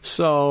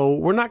 So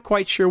we're not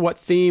quite sure what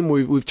theme.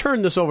 We've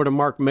turned this over to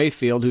Mark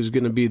Mayfield, who's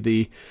going to be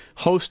the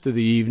host of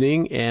the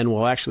evening and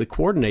will actually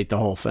coordinate the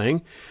whole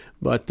thing.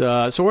 But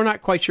so we're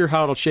not quite sure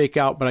how it'll shake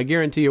out, but I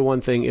guarantee you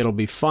one thing, it'll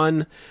be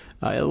fun.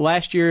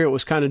 Last year, it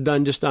was kind of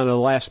done just on a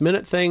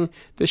last-minute thing.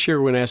 This year,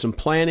 we're going to have some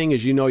planning.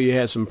 As you know, you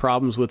had some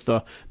problems with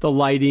the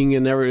lighting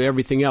and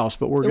everything else.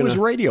 But It was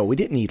radio. We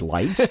didn't need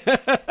lights.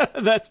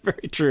 That's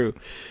very true.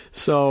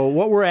 So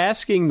what we're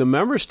asking the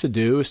members to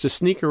do is to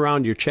sneak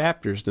around your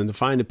chapters and to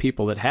find the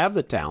people that have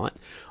the talent.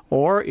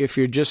 Or if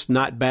you're just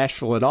not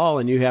bashful at all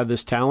and you have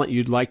this talent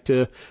you'd like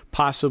to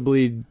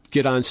possibly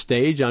get on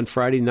stage on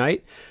Friday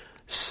night,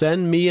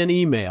 send me an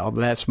email.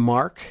 That's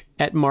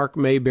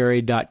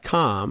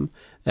mark@markmayberry.com.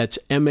 That's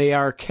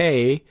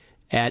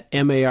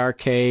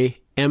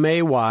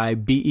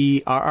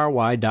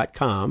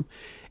mark@markmayberry.com.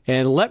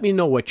 And let me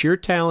know what your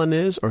talent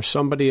is or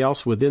somebody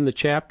else within the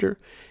chapter,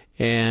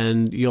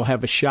 and you'll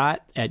have a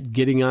shot at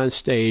getting on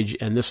stage,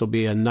 and this will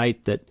be a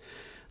night that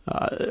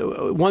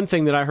one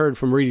thing that I heard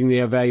from reading the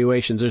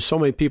evaluations, there's so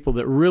many people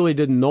that really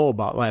didn't know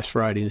about last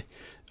Friday,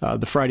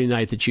 the Friday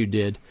night that you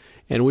did.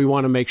 And we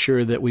want to make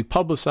sure that we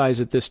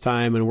publicize it this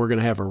time, and we're going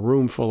to have a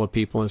room full of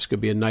people, and it's going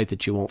to be a night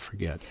that you won't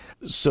forget.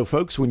 So,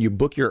 folks, when you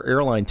book your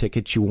airline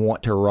tickets, you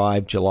want to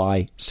arrive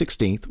July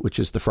 16th, which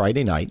is the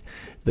Friday night.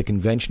 The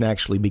convention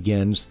actually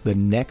begins the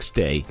next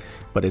day,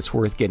 but it's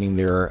worth getting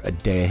there a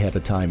day ahead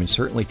of time. And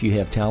certainly if you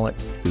have talent,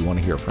 we want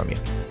to hear from you.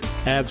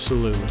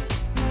 Absolutely.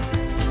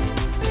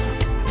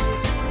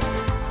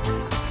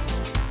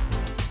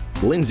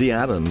 Lindsay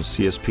Adams,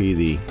 CSP,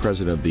 the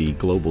president of the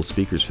Global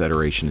Speakers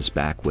Federation, is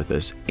back with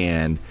us.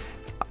 And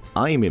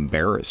I am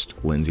embarrassed,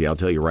 Lindsay, I'll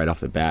tell you right off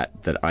the bat,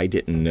 that I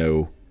didn't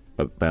know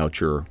about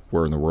your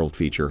Where in the World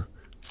feature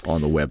on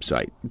the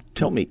website.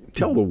 Tell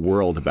the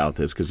world about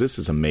this, because this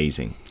is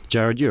amazing.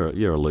 Jared,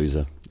 you're a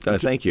loser.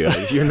 Thank you.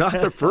 You're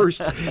not the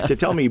first to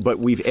tell me, but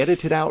we've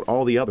edited out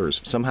all the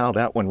others. Somehow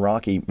that one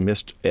Rocky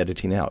missed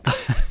editing out.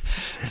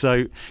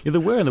 So the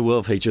Where in the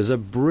World feature is a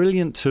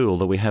brilliant tool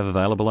that we have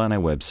available on our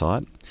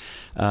website.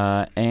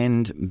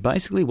 And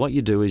basically what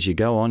you do is you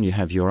go on, you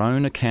have your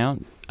own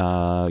account,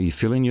 you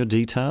fill in your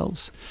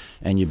details,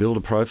 and you build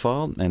a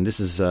profile. And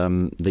this is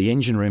the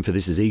engine room for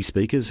this is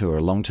eSpeakers, who are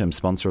a long-term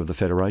sponsor of the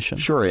Federation.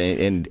 Sure,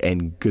 and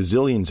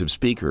gazillions of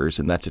speakers,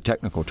 and that's a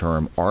technical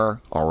term,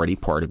 are already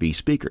part of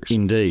eSpeakers.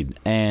 Indeed,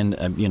 and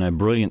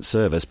brilliant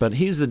service. But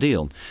here's the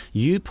deal: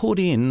 you put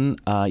in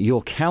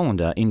your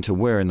calendar into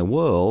Where in the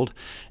World,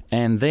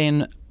 and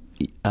then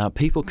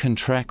people can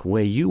track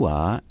where you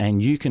are,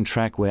 and you can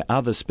track where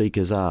other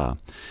speakers are.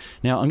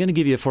 Now, I'm going to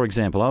give you, for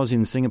example, I was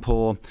in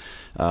Singapore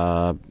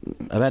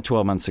about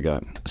 12 months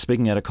ago,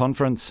 speaking at a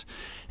conference,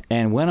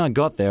 and when I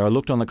got there, I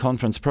looked on the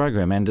conference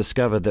program and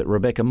discovered that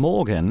Rebecca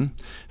Morgan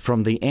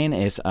from the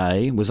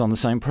NSA was on the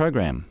same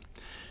program.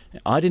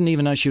 I didn't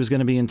even know she was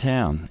going to be in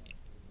town.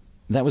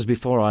 That was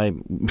before I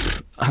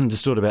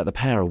understood about the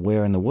power of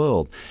where in the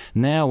world.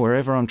 Now,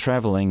 wherever I'm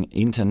traveling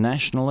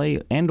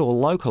internationally and or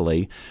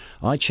locally,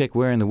 I check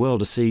where in the world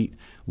to see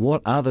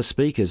what other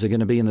speakers are going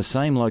to be in the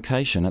same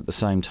location at the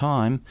same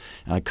time.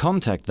 I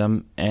contact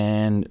them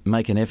and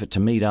make an effort to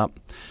meet up,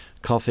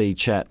 coffee,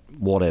 chat,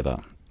 whatever.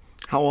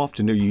 How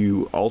often are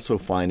you also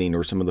finding,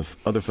 or some of the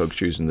other folks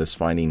using this,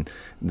 finding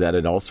that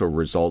it also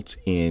results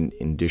in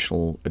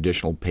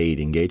additional paid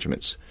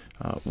engagements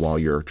while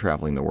you're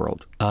traveling the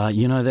world?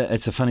 That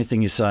it's a funny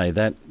thing you say.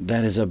 That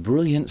is a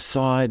brilliant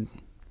side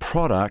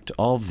product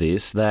of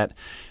this, that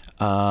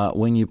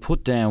when you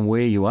put down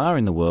where you are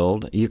in the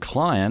world, your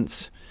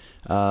clients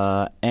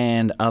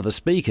and other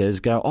speakers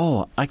go,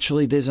 oh,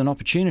 actually, there's an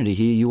opportunity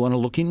here you want to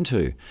look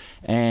into.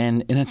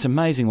 And it's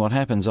amazing what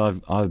happens. I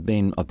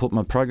put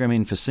my program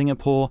in for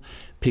Singapore,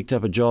 picked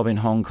up a job in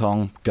Hong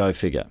Kong, go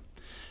figure,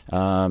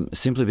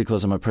 simply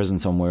because of my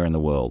presence on where in the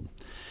world.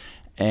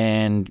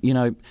 And,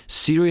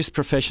 serious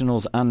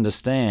professionals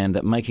understand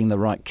that making the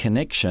right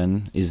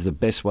connection is the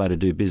best way to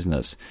do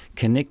business.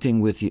 Connecting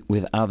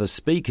with other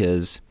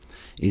speakers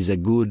is a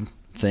good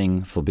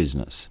thing for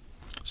business.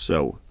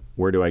 So,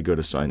 where do I go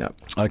to sign up?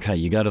 Okay,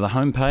 you go to the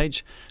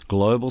homepage,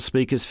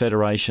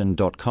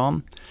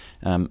 globalspeakersfederation.com,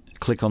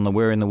 click on the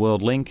Where in the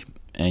World link,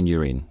 and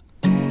you're in.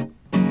 If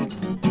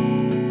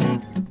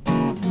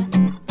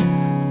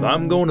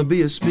I'm going to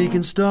be a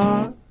speaking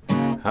star,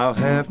 I'll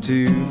have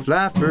to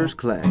fly first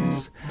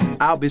class.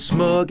 I'll be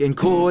smug and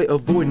coy,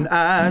 avoiding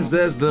eyes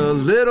as the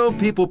little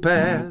people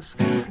pass.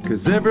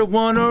 'Cause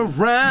everyone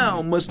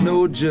around must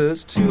know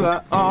just who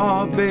I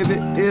are, baby,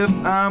 if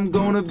I'm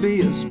gonna be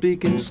a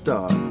speaking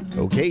star.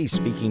 Okay,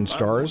 speaking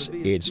stars,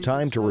 it's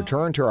time to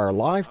return to our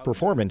live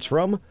performance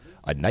from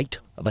A Night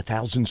of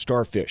 1,000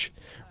 Starfish,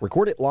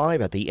 recorded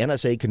live at the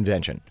NSA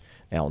convention.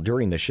 Now,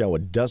 during the show, a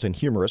dozen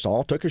humorists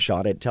all took a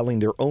shot at telling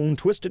their own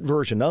twisted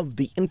version of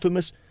the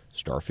infamous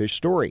Starfish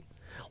story.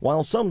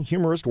 While some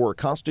humorists wore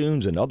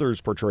costumes and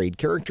others portrayed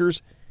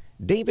characters,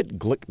 David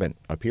Glickman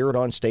appeared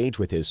on stage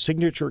with his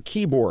signature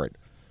keyboard.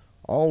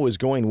 All was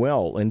going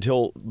well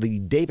until the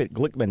David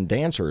Glickman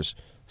dancers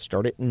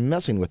started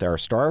messing with our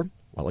star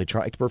while he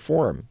tried to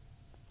perform.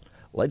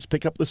 Let's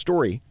pick up the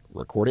story,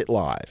 record it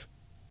live.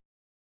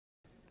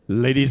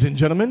 Ladies and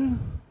gentlemen,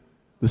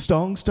 the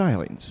song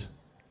stylings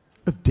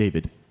of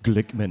David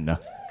Glickman.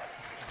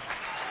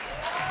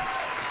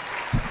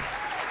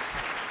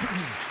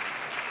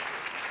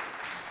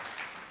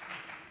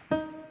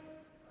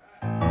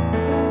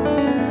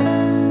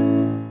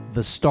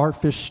 The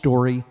Starfish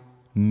Story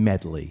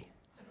Medley.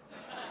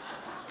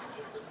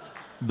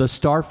 The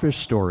Starfish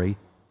Story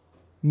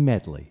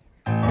Medley.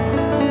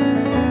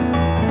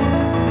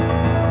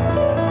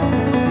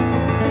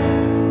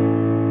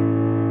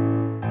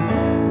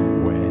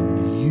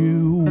 When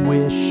you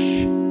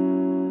wish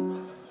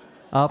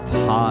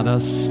upon a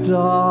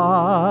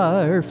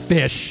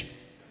starfish,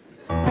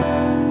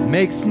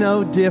 makes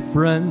no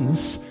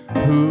difference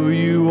who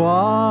you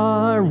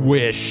are.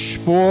 Wish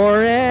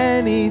for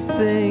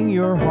anything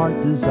your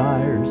heart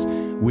desires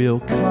will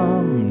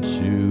come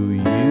to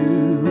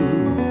you.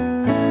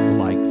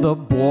 Like the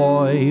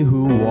boy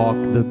who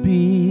walked the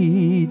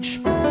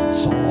beach,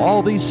 saw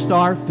all these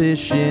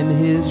starfish in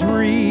his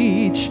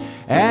reach,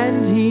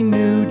 and he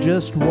knew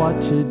just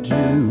what to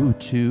do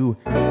to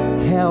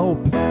help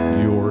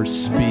your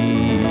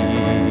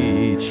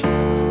speech.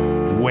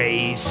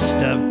 Waste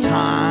of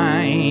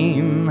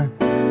time,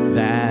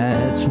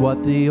 that's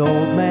what the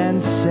old man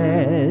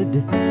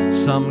said.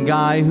 Some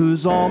guy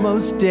who's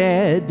almost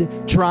dead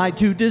tried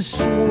to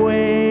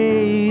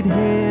dissuade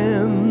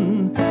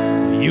him.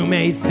 You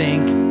may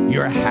think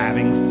you're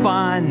having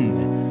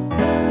fun,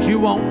 but you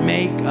won't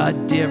make a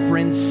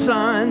difference,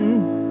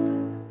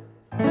 son.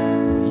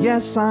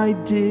 Yes, I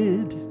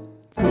did,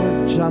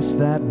 for just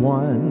that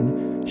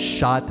one.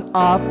 Shut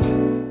up,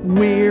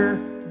 we're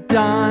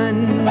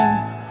done.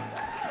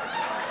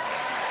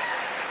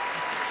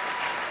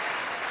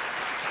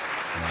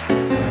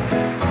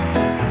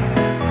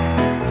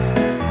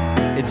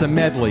 It's a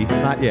medley,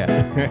 not yet.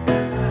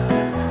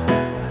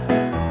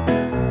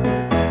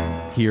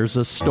 Here's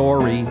a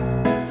story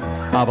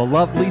of a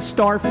lovely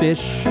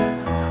starfish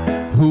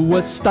who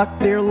was stuck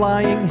there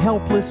lying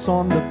helpless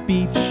on the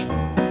beach.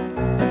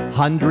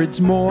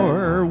 Hundreds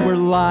more were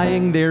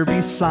lying there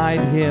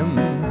beside him.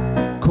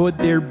 Could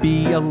there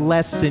be a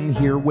lesson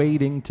here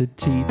waiting to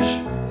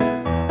teach?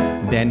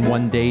 Then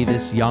one day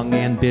this young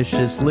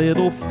ambitious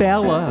little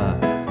fella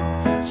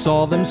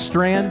saw them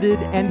stranded,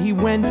 and he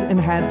went and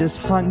had this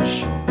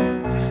hunch.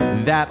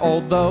 that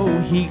although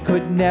he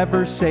could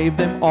never save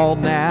them all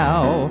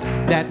now,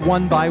 that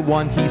one by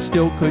one he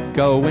still could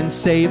go and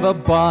save a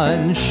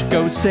bunch.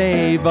 Go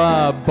save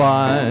a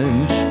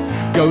bunch.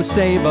 Go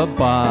save a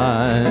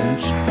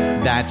bunch.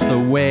 That's the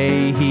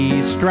way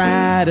he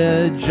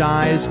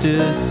strategized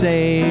to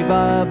save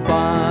a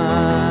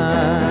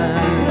bunch.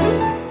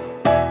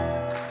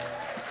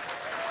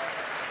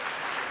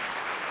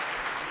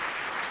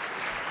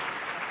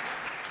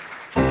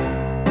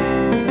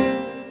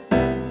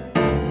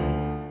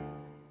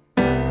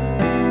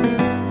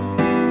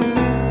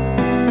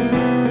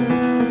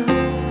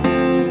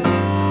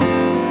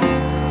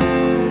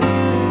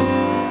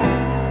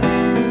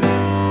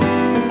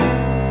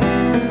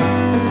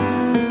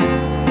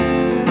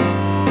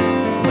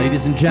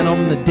 Ladies and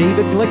gentlemen, the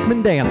David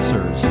Glickman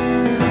Dancers.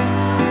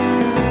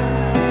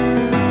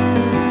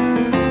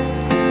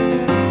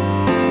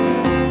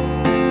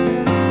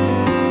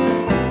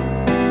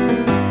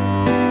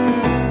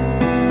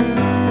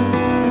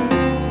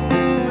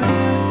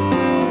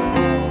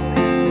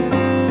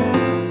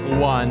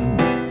 One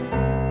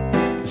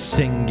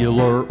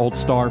singular old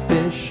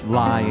starfish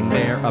lying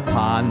there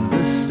upon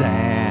the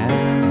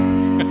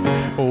sand.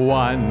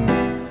 One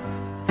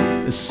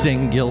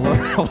singular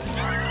old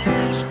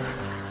starfish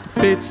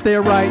fits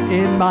there right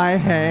in my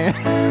hand.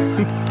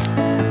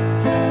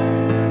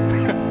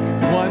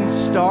 One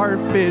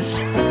starfish.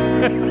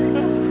 There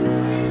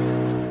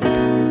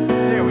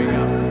we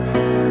go.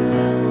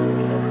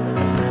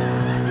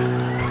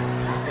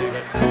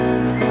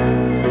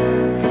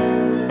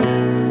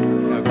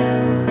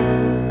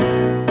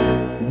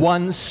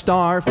 One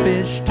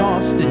starfish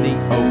tossed in the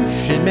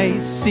ocean may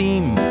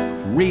seem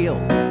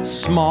real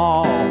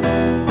small,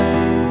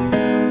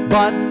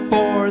 but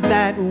for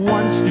that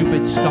one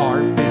stupid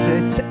starfish,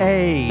 it's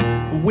a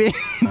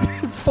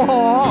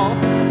windfall.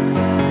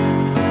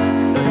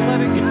 Let's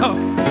let it go.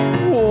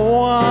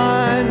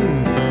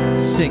 One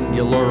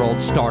singular old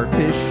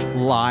starfish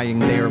lying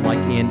there like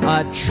in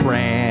a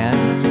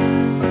trance,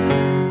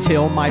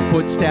 till my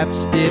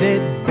footsteps did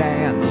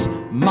advance.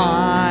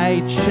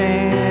 My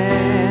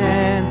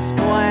chance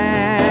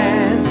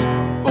glance.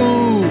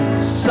 Ooh,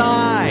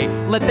 sigh.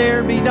 Let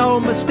there be no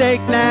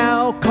mistake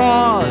now,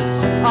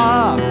 'cause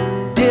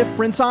a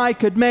difference I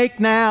could make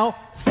now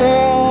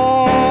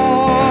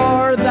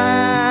for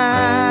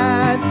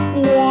that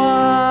one.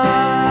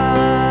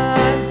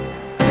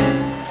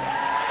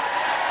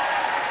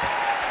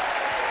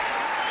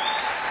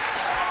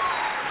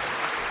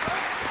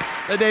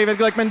 The David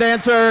Glickman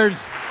Dancers.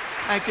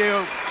 Thank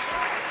you.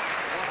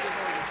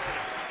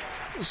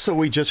 So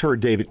we just heard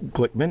David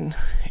Glickman,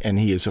 and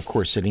he is, of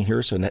course, sitting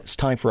here. So it's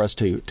time for us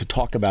to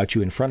talk about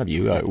you in front of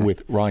you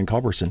with Ron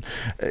Culberson.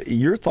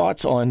 Your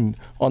thoughts on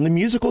the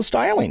musical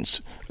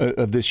stylings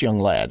of this young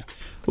lad?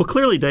 Well,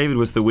 clearly David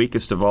was the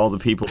weakest of all the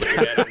people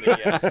that we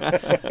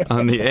had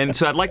on the end.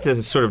 So I'd like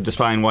to sort of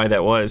define why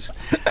that was.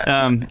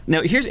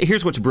 Now,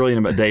 here's what's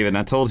brilliant about David, and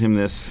I told him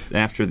this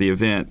after the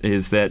event,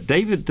 is that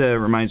David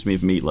reminds me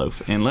of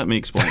Meatloaf, and let me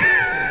explain.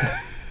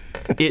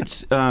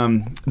 It's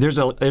there's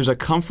a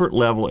comfort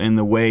level in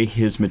the way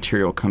his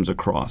material comes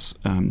across.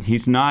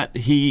 He's not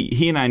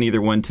he and I neither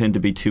one tend to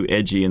be too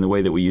edgy in the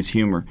way that we use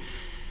humor,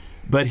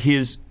 but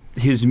his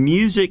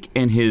music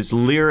and his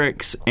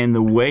lyrics and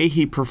the way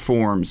he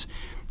performs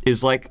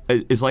is like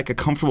a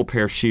comfortable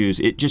pair of shoes.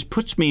 It just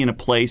puts me in a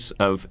place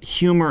of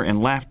humor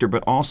and laughter,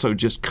 but also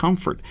just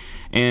comfort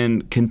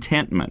and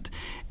contentment.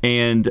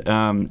 And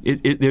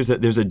there's a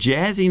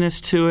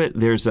jazziness to it.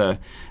 There's a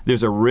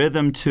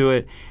rhythm to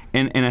it.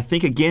 And I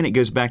think, again, it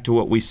goes back to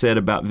what we said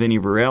about Vinnie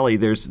Varelli.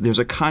 There's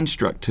a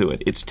construct to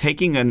it. It's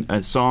taking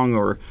a song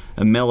or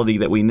a melody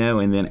that we know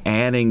and then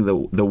adding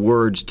the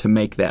words to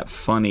make that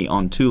funny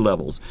on two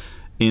levels,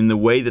 in the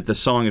way that the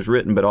song is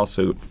written, but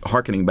also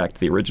hearkening back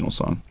to the original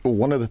song.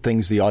 One of the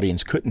things the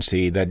audience couldn't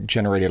see that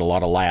generated a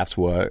lot of laughs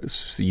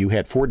was you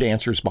had 4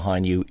 dancers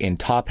behind you in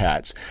top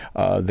hats.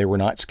 They were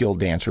not skilled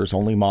dancers,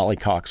 only Molly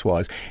Cox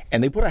was.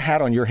 And they put a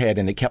hat on your head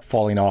and it kept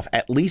falling off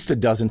at least a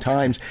dozen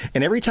times.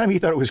 And every time you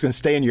thought it was going to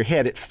stay in your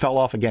head, it fell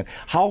off again.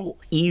 How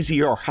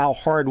easy or how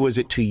hard was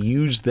it to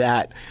use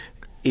that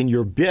in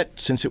your bit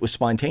since it was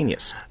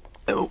spontaneous?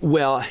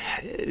 Well,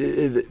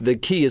 the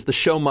key is the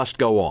show must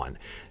go on.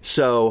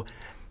 So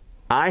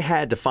I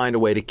had to find a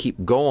way to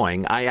keep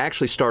going. I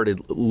actually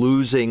started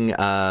losing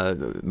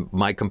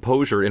my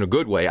composure in a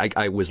good way.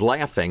 I was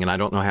laughing, and I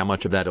don't know how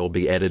much of that will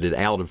be edited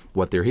out of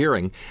what they're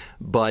hearing.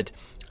 But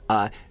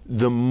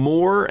the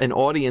more an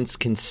audience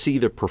can see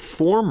the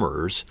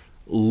performers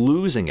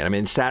losing it. I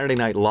mean, Saturday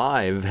Night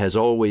Live has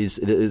always,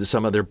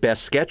 some of their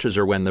best sketches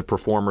are when the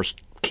performers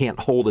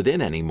can't hold it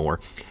in anymore.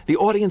 The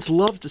audience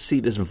loves to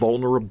see this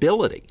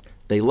vulnerability.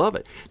 They love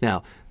it.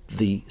 Now,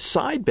 the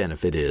side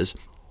benefit is,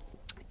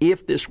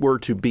 if this were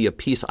to be a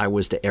piece I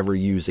was to ever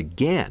use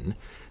again,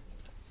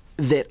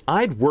 that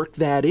I'd work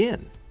that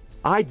in.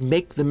 I'd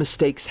make the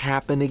mistakes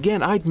happen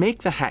again. I'd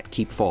make the hat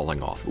keep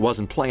falling off. It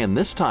wasn't planned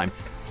this time,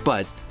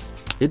 but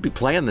it'd be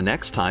playing the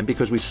next time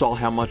because we saw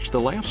how much the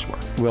laughs were.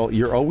 Well,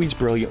 you're always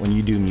brilliant when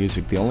you do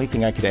music. The only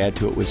thing I could add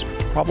to it was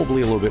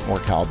probably a little bit more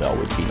cowbell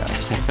would be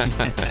nice.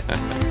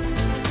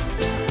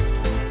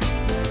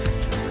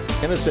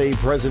 NSA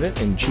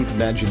President and Chief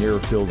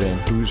Imagineer Phil Van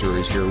Hooser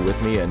is here with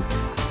me. And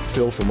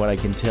Phil, from what I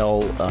can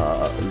tell,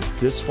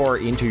 this far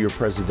into your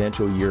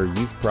presidential year,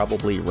 you've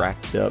probably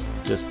racked up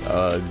just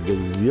a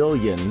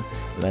gazillion,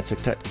 and that's a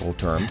technical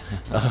term,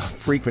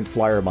 frequent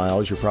flyer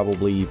miles. You're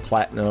probably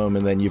platinum,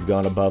 and then you've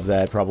gone above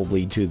that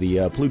probably to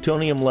the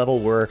plutonium level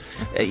where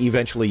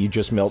eventually you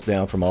just melt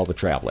down from all the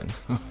traveling.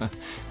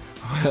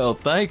 Well,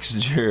 thanks,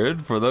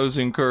 Jared, for those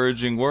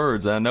encouraging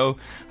words. I know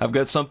I've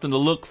got something to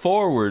look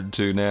forward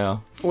to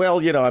now.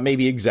 Well, you know, I may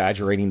be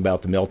exaggerating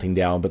about the melting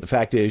down, but the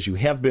fact is you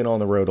have been on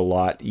the road a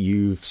lot.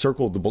 You've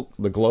circled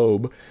the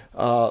globe.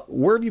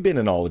 Where have you been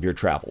in all of your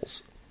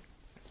travels?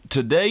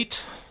 To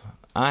date,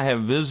 I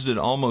have visited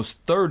almost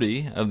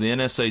 30 of the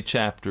NSA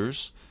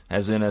chapters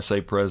as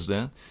NSA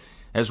president,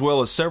 as well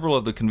as several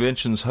of the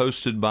conventions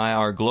hosted by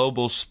our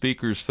Global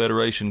Speakers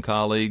Federation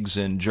colleagues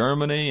in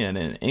Germany and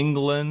in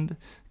England,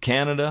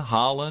 Canada,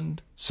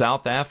 Holland,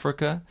 South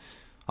Africa,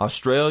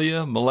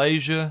 Australia,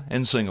 Malaysia,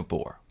 and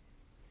Singapore.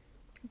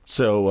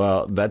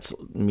 So that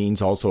means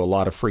also a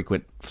lot of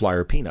frequent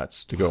flyer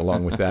peanuts to go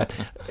along with that.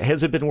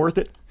 Has it been worth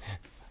it?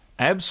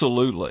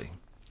 Absolutely.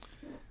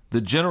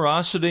 The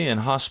generosity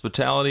and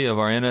hospitality of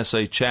our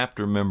NSA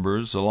chapter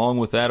members, along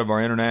with that of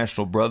our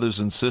international brothers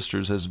and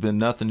sisters, has been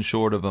nothing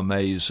short of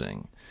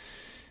amazing.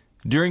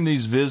 During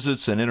these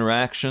visits and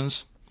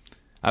interactions,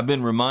 I've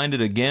been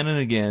reminded again and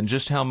again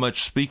just how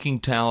much speaking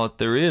talent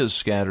there is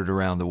scattered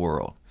around the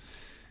world.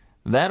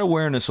 That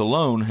awareness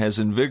alone has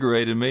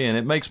invigorated me, and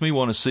it makes me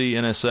want to see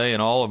NSA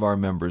and all of our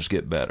members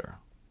get better.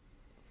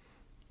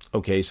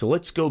 Okay, so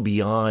let's go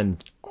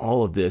beyond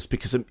all of this,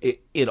 because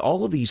in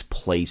all of these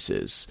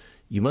places,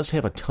 you must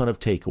have a ton of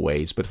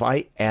takeaways. But if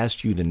I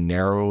asked you to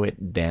narrow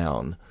it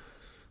down,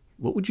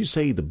 what would you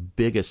say the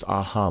biggest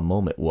aha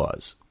moment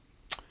was?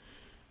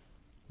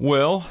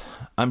 Well,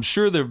 I'm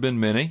sure there have been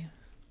many.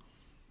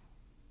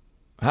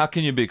 How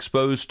can you be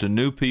exposed to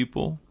new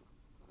people,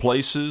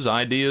 places,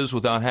 ideas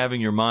without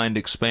having your mind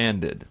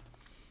expanded?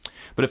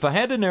 But if I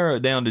had to narrow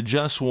it down to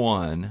just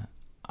one,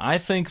 I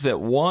think that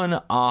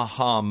one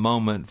aha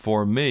moment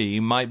for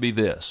me might be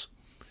this.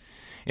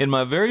 In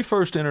my very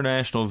first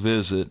international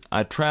visit,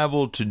 I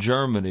traveled to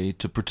Germany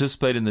to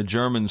participate in the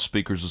German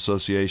Speakers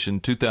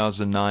Association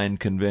 2009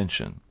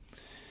 convention.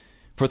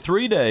 For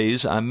 3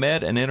 days, I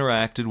met and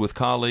interacted with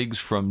colleagues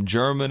from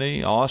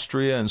Germany,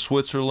 Austria, and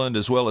Switzerland,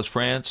 as well as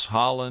France,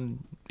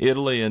 Holland,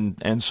 Italy,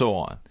 and so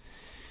on.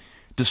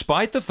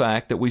 Despite the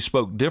fact that we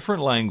spoke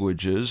different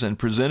languages and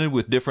presented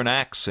with different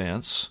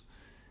accents,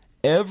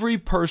 every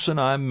person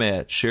I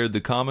met shared the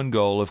common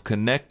goal of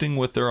connecting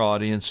with their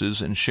audiences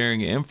and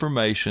sharing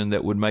information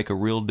that would make a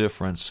real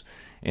difference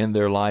in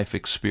their life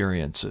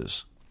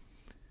experiences.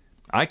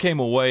 I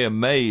came away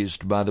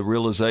amazed by the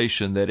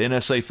realization that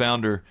NSA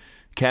founder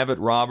Cavett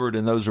Robert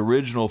and those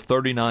original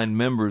 39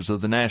 members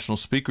of the National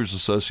Speakers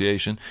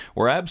Association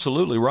were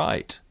absolutely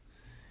right.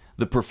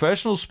 The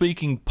professional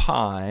speaking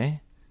pie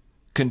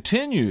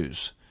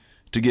continues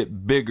to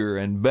get bigger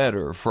and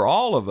better for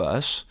all of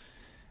us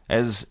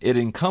as it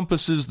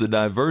encompasses the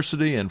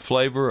diversity and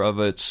flavor of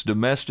its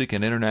domestic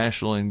and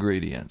international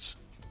ingredients.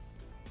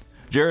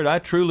 Jared, I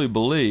truly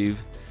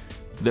believe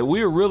that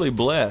we are really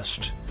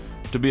blessed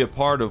to be a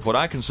part of what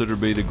I consider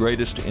to be the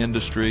greatest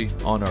industry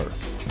on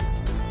earth.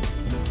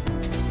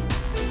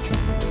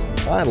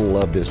 I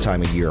love this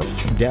time of year.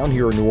 Down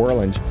here in New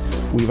Orleans,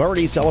 we've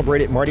already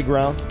celebrated Mardi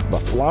Gras, the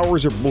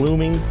flowers are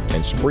blooming,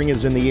 and spring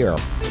is in the air,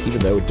 even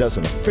though it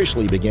doesn't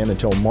officially begin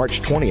until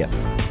March 20th.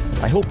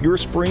 I hope your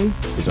spring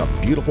is a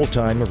beautiful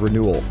time of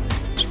renewal.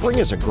 Spring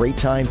is a great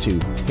time to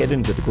head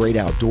into the great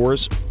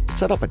outdoors,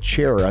 set up a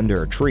chair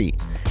under a tree,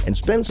 and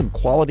spend some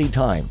quality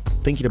time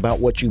thinking about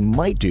what you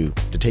might do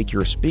to take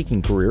your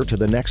speaking career to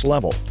the next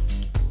level.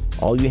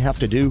 All you have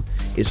to do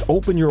is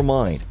open your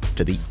mind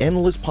to the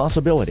endless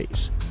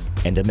possibilities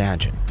and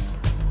imagine.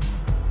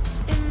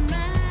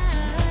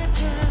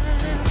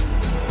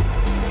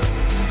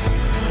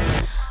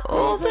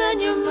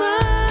 Open your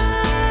mind.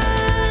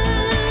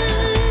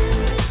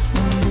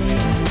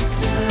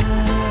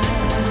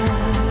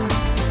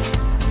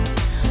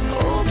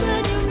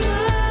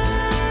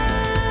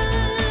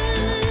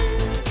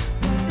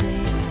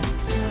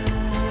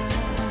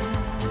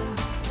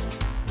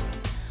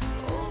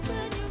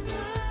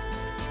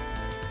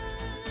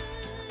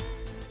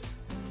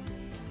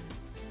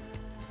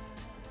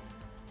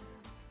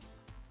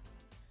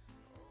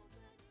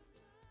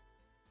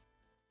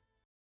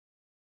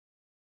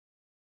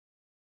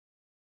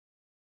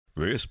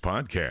 This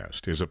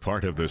podcast is a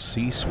part of the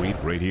C-Suite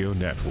Radio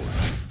Network.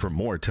 For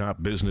more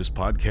top business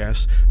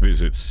podcasts,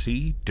 visit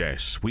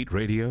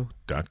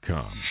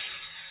c-suiteradio.com.